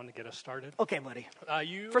 I've got one to get us started. Okay, buddy.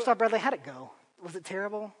 You First off, Bradley, how'd it go? Was it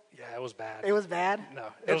terrible? Yeah, it was bad. It was bad? No,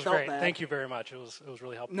 it was great. Bad. Thank you very much. It was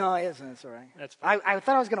really helpful. No, it isn't. It's all right. That's fine. I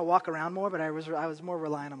thought I was going to walk around more, but I was more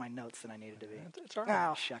relying on my notes than I needed to be. It's all right.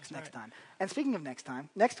 Oh, shucks, next time. And speaking of next time,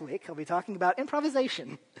 next week I'll be talking about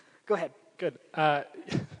improvisation. Go ahead. Good.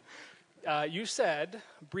 You said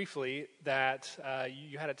briefly that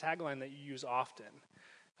you had a tagline that you use often.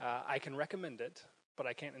 I can recommend it, but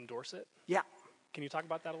I can't endorse it. Yeah. Can you talk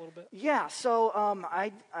about that a little bit? Yeah, so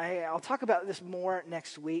I'll talk about this more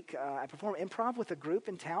next week. I perform improv with a group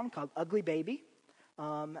in town called Ugly Baby,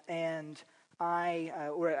 and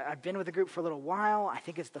I've been with the group for a little while. I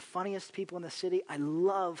think it's the funniest people in the city. I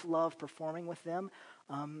love performing with them.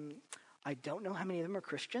 I don't know how many of them are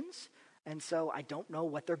Christians, and so I don't know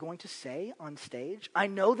what they're going to say on stage. I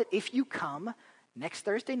know that if you come next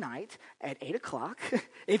Thursday night at 8 o'clock,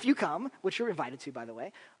 if you come, which you're invited to, by the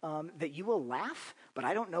way, that you will laugh, but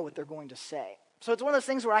I don't know what they're going to say. So it's one of those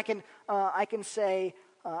things where I can say,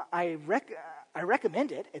 I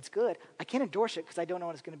recommend it, it's good. I can't endorse it because I don't know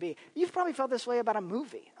what it's going to be. You've probably felt this way about a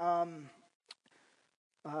movie.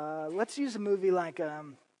 Let's use a movie like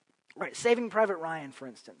Saving Private Ryan, for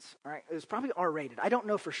instance. All right, it was probably R-rated. I don't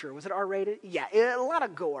know for sure. Was it R-rated? Yeah, a lot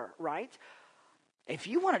of gore, right? If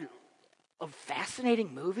you want a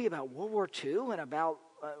fascinating movie about World War II and about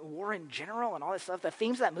war in general and all this stuff, the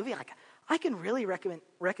themes of that movie, like, I can really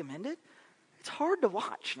recommend it. It's hard to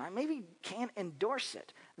watch, and I maybe can't endorse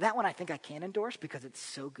it. That one I think I can endorse because it's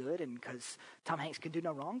so good and because Tom Hanks can do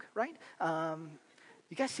no wrong, right?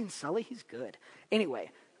 You guys seen Sully? He's good. Anyway,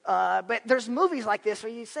 but there's movies like this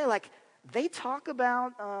where you say, like, they talk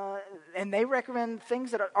about and they recommend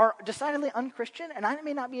things that are decidedly unchristian, and I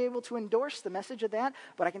may not be able to endorse the message of that,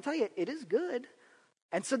 but I can tell you it is good.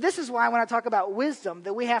 And so this is why when I talk about wisdom,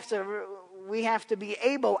 that we have to be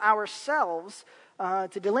able ourselves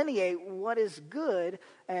to delineate what is good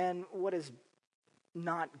and what is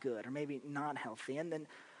not good, or maybe not healthy. And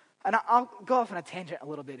I'll go off on a tangent a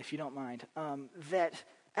little bit if you don't mind. That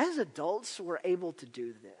as adults we're able to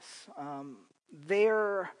do this.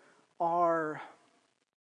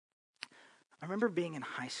 I remember being in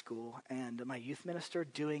high school and my youth minister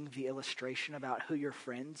doing the illustration about who your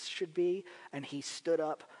friends should be, and he stood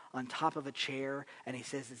up on top of a chair and he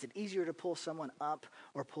says, is it easier to pull someone up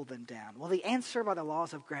or pull them down? Well, the answer by the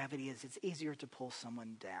laws of gravity is it's easier to pull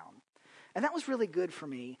someone down. And that was really good for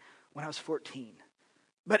me when I was 14.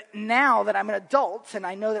 But now that I'm an adult and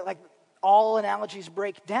I know that, like, all analogies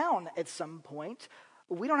break down at some point,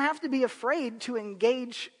 we don't have to be afraid to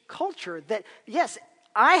engage culture. That, yes,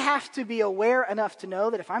 I have to be aware enough to know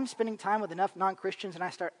that if I'm spending time with enough non-Christians and I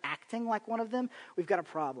start acting like one of them, we've got a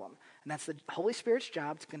problem. And that's the Holy Spirit's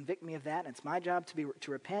job to convict me of that. And it's my job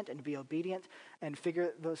to repent and to be obedient and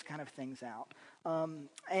figure those kind of things out.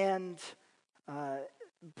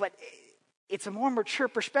 but it's a more mature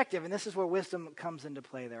perspective, and this is where wisdom comes into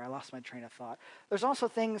play there. I lost my train of thought. There's also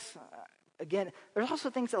things,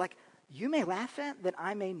 that like you may laugh at that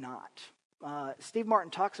I may not. Steve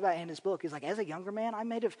Martin talks about in his book, he's like, as a younger man,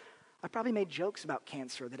 I probably made jokes about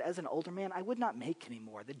cancer that as an older man, I would not make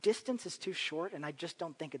anymore. The distance is too short, and I just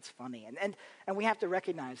don't think it's funny. And we have to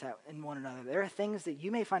recognize that in one another. There are things that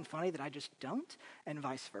you may find funny that I just don't, and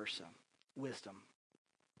vice versa. Wisdom.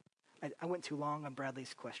 I went too long on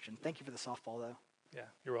Bradley's question. Thank you for the softball, though. Yeah,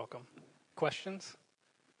 you're welcome. Questions?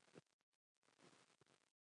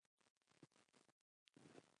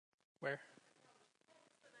 Where?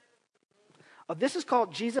 This is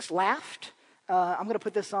called Jesus Laughed. I'm going to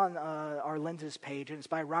put this on our Lenses page, and it's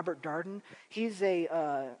by Robert Darden. He's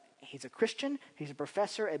a Christian. He's a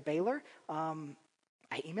professor at Baylor.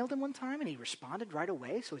 I emailed him one time, and he responded right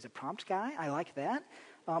away, so he's a prompt guy. I like that.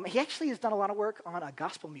 He actually has done a lot of work on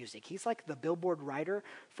gospel music. He's like the Billboard writer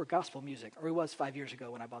for gospel music, or he was 5 years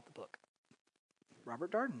ago when I bought the book.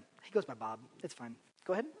 Robert Darden. He goes by Bob. It's fine.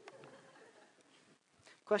 Go ahead.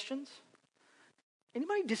 Questions?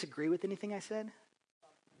 Anybody disagree with anything I said?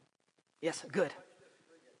 Yes, good.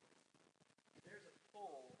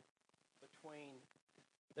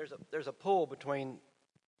 There's a pull between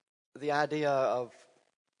the idea of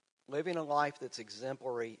living a life that's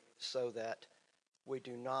exemplary so that we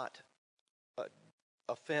do not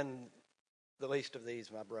offend the least of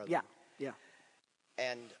these, my brother. Yeah.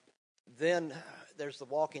 And then there's the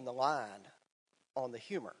walking the line on the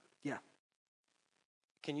humor. Yeah.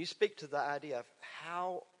 Can you speak to the idea of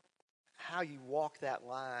how you walk that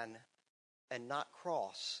line and not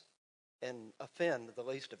cross and offend the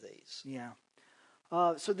least of these? Yeah.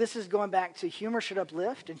 So this is going back to humor should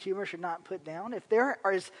uplift and humor should not put down. If there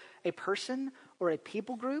is a person or a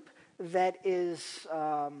people group that is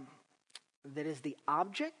the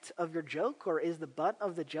object of your joke or is the butt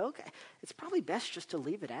of the joke, it's probably best just to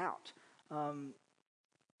leave it out.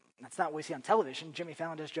 That's not what we see on television. Jimmy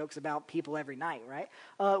Fallon does jokes about people every night, right?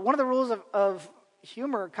 One of the rules of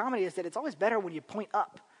humor or comedy is that it's always better when you point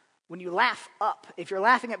up, when you laugh up. If you're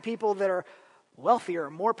laughing at people that are wealthier,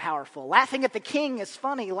 more powerful, laughing at the king is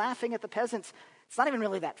funny, laughing at the peasants, it's not even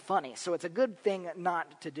really that funny. So it's a good thing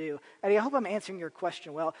not to do. And I hope I'm answering your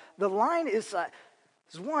question well. The line is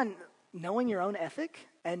one, knowing your own ethic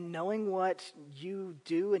and knowing what you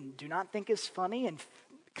do and do not think is funny and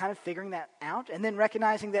kind of figuring that out, and then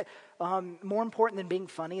recognizing that more important than being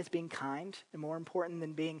funny is being kind, and more important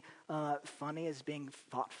than being funny is being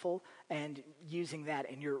thoughtful, and using that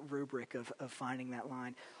in your rubric of finding that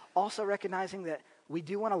line. Also recognizing that we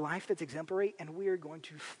do want a life that's exemplary, and we are going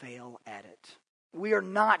to fail at it. We are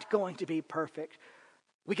not going to be perfect.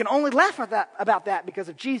 We can only laugh about that because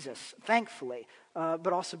of Jesus, thankfully,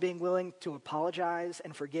 but also being willing to apologize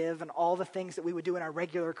and forgive and all the things that we would do in our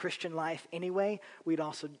regular Christian life anyway, we'd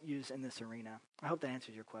also use in this arena. I hope that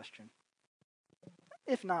answers your question.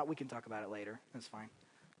 If not, we can talk about it later. That's fine.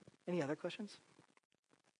 Any other questions?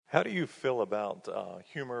 How do you feel about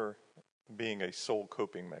humor being a soul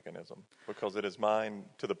coping mechanism? Because it is mine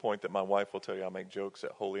to the point that my wife will tell you I make jokes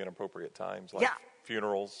at wholly inappropriate times, like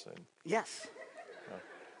funerals. And yes.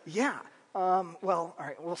 Yeah. Well, all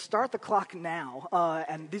right, we'll start the clock now,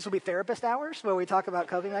 and these will be therapist hours where we talk about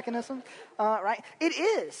coping mechanisms, right? It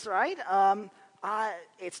is, right?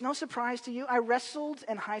 It's no surprise to you. I wrestled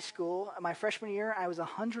in high school. My freshman year, I was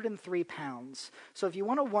 103 pounds. So if you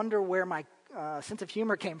want to wonder where my sense of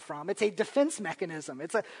humor came from, it's a defense mechanism.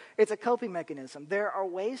 It's a coping mechanism. There are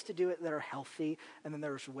ways to do it that are healthy, and then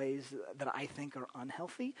there's ways that I think are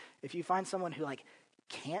unhealthy. If you find someone who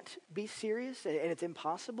can't be serious and it's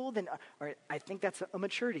impossible, then I think that's a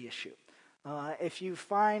maturity issue. If you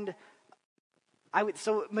find,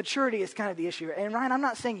 so maturity is kind of the issue. And Ryan, I'm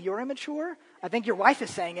not saying you're immature. I think your wife is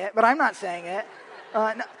saying it, but I'm not saying it.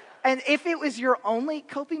 No, and if it was your only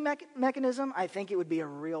coping mechanism, I think it would be a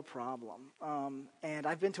real problem. And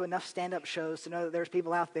I've been to enough stand-up shows to know that there's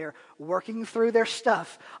people out there working through their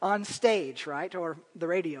stuff on stage, right, or the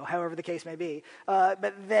radio, however the case may be.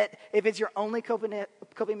 But that if it's your only coping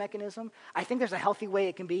mechanism, I think there's a healthy way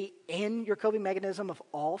it can be in your coping mechanism of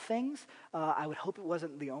all things. I would hope it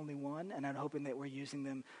wasn't the only one, and I'm hoping that we're using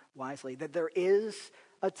them wisely. That there is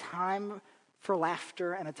a time for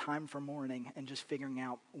laughter and a time for mourning, and just figuring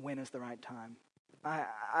out when is the right time.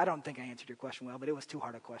 I don't think I answered your question well, but it was too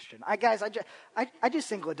hard a question. I just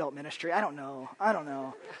single adult ministry. I don't know.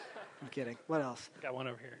 I'm kidding. What else? Got one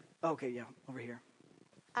over here. Okay, yeah, over here.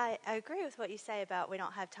 I agree with what you say about we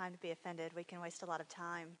don't have time to be offended. We can waste a lot of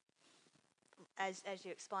time, as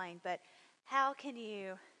you explained. But how can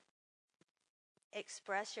you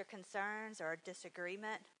express your concerns or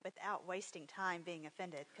disagreement without wasting time being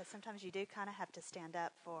offended, because sometimes you do kind of have to stand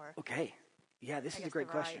up for. Okay. Yeah, this is a great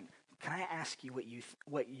question. Right. Can I ask you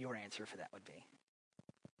what your answer for that would be?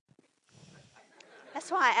 That's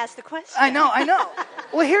why I asked the question. I know.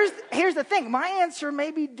 Well, here's the thing. My answer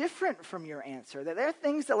may be different from your answer. That there are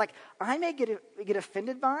things that like I may get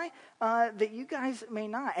offended by that you guys may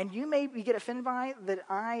not, and you may get offended by that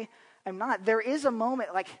I am not. There is a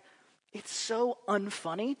moment like it's so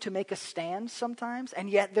unfunny to make a stand sometimes, and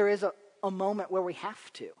yet there is a moment where we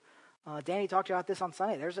have to. Danny talked about this on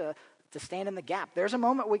Sunday. To stand in the gap. There's a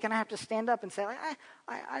moment where we kind of have to stand up and say, like,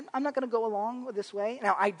 I'm not going to go along with this way.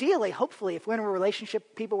 Now, ideally, hopefully, if we're in a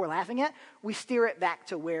relationship people we're laughing at, we steer it back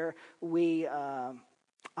to where we, I'll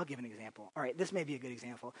give an example. All right, this may be a good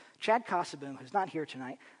example. Chad Casaboom, who's not here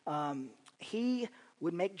tonight, he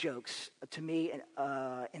would make jokes to me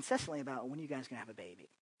incessantly about when are you guys going to have a baby?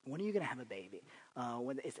 When are you going to have a baby?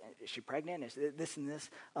 Is she pregnant? Is this and this?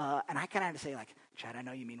 And I kind of had to say, like, Chad, I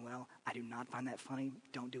know you mean well. I do not find that funny.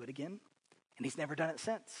 Don't do it again. And he's never done it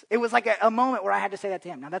since. It was like a moment where I had to say that to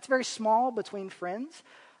him. Now, that's very small between friends.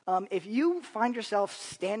 If you find yourself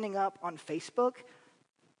standing up on Facebook,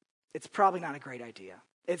 it's probably not a great idea.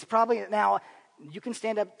 It's probably, now, you can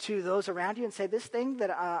stand up to those around you and say, this thing that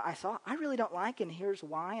I saw, I really don't like, and here's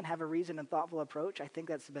why, and have a reasoned and thoughtful approach. I think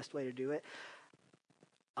that's the best way to do it.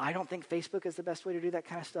 I don't think Facebook is the best way to do that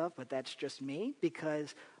kind of stuff, but that's just me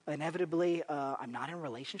because inevitably I'm not in a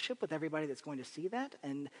relationship with everybody that's going to see that.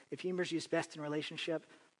 And if humor's used best in relationship,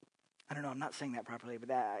 I don't know, I'm not saying that properly, but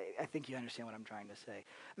I think you understand what I'm trying to say.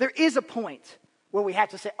 There is a point where we have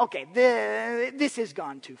to say, okay, this has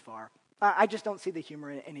gone too far. I just don't see the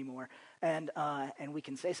humor anymore. And we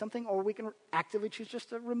can say something, or we can actively choose just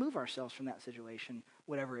to remove ourselves from that situation,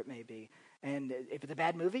 whatever it may be. And if it's a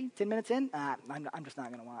bad movie, 10 minutes in, I'm just not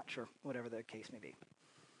going to watch, or whatever the case may be.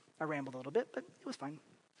 I rambled a little bit, but it was fine.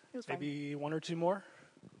 Maybe one or two more?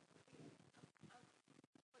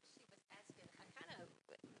 What she was asking,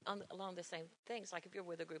 kind of along the same things, like if you're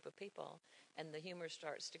with a group of people and the humor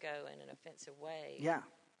starts to go in an offensive way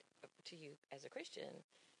to you as a Christian,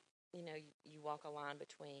 you walk a line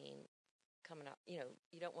between coming up, you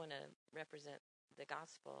don't want to represent the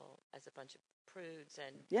gospel as a bunch of prudes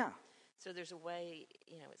and so there's a way,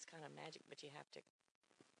 it's kind of magic, but you have to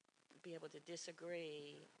be able to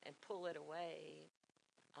disagree and pull it away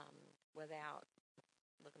without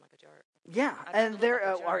looking like a jerk. Yeah, and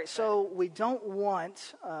all right. So we don't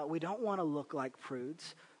want to look like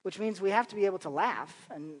prudes, which means we have to be able to laugh,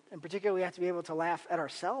 and in particular, we have to be able to laugh at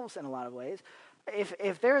ourselves in a lot of ways.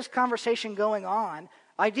 If there is conversation going on,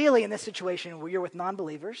 ideally in this situation where you're with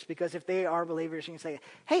non-believers, because if they are believers, you can say,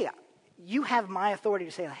 "Hey, you have my authority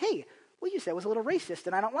to say, hey." Well, you said it was a little racist,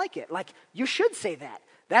 and I don't like it. Like, you should say that.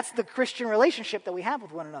 That's the Christian relationship that we have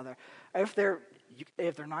with one another. If they're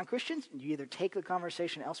non-Christians, you either take the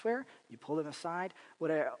conversation elsewhere, you pull them aside,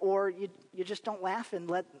 whatever, or you just don't laugh and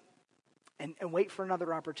wait for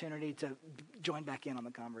another opportunity to join back in on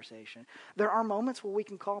the conversation. There are moments where we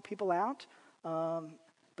can call people out,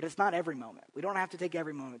 but it's not every moment. We don't have to take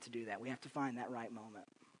every moment to do that. We have to find that right moment.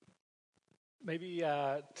 Maybe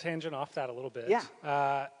tangent off that a little bit. Yeah.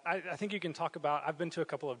 I think you can talk about, I've been to a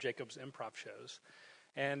couple of Jacob's improv shows,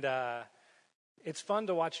 and it's fun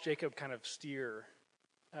to watch Jacob kind of steer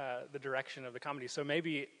the direction of the comedy. So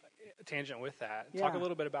maybe tangent with that. Talk a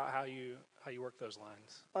little bit about how you work those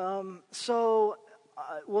lines.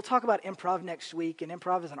 We'll talk about improv next week, and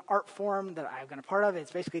improv is an art form that I've been a part of.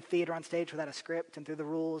 It's basically theater on stage without a script, and through the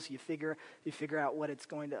rules, you figure out what it's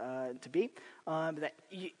going to be.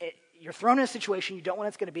 You're thrown in a situation you don't want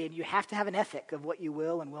it's going to be, and you have to have an ethic of what you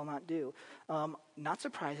will and will not do. Not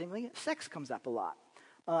surprisingly, sex comes up a lot.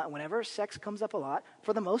 Whenever sex comes up a lot,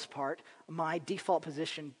 for the most part, my default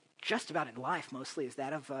position, just about in life mostly, is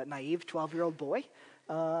that of a naive 12-year-old boy.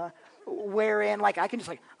 Wherein, like, I can just,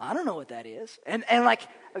 like, I don't know what that is. And like,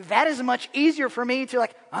 that is much easier for me to,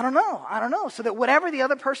 like, I don't know. So that whatever the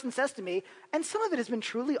other person says to me, and some of it has been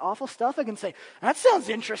truly awful stuff, I can say, that sounds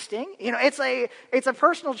interesting. It's a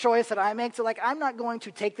personal choice that I make to, like, I'm not going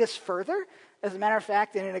to take this further. As a matter of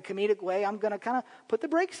fact, and in a comedic way, I'm going to kind of put the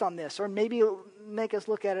brakes on this, or maybe make us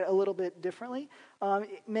look at it a little bit differently.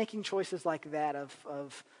 Making choices like that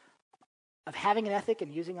of having an ethic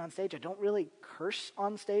and using on stage. I don't really curse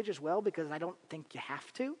on stage as well because I don't think you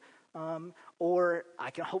have to. Or I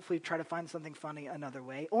can hopefully try to find something funny another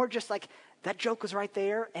way. Or just like, that joke was right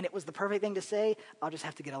there and it was the perfect thing to say. I'll just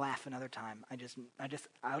have to get a laugh another time.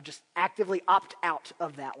 I'll just actively opt out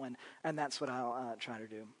of that one. And that's what I'll try to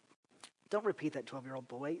do. Don't repeat that 12-year-old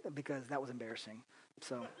boy because that was embarrassing.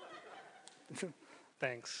 So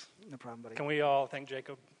Thanks. No problem, buddy. Can we all thank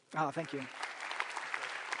Jacob? Oh, thank you.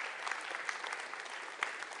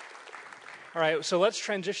 All right, so let's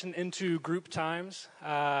transition into group times.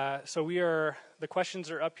 The questions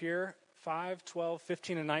are up here, 5, 12,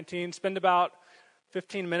 15, and 19. Spend about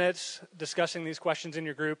 15 minutes discussing these questions in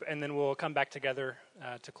your group, and then we'll come back together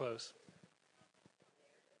to close.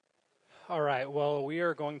 All right, well, we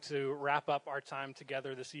are going to wrap up our time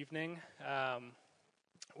together this evening.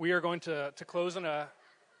 We are going to close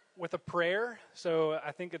with a prayer. So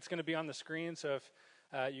I think it's going to be on the screen. So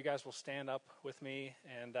if you guys will stand up with me,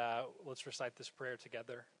 and let's recite this prayer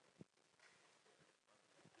together.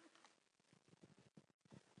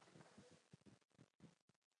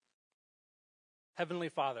 Heavenly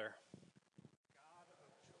Father,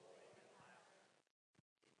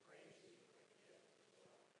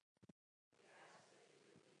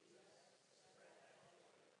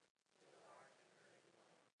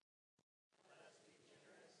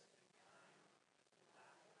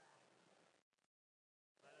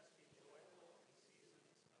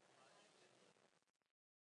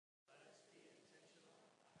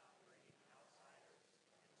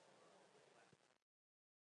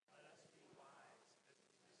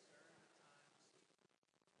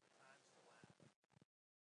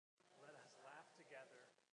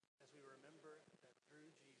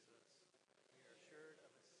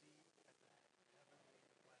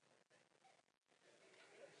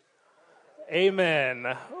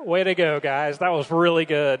 amen. Way to go, guys. That was really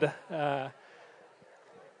good.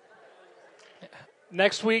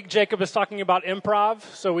 Next week, Jacob is talking about improv,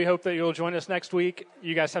 so we hope that you'll join us next week.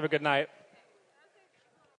 You guys have a good night.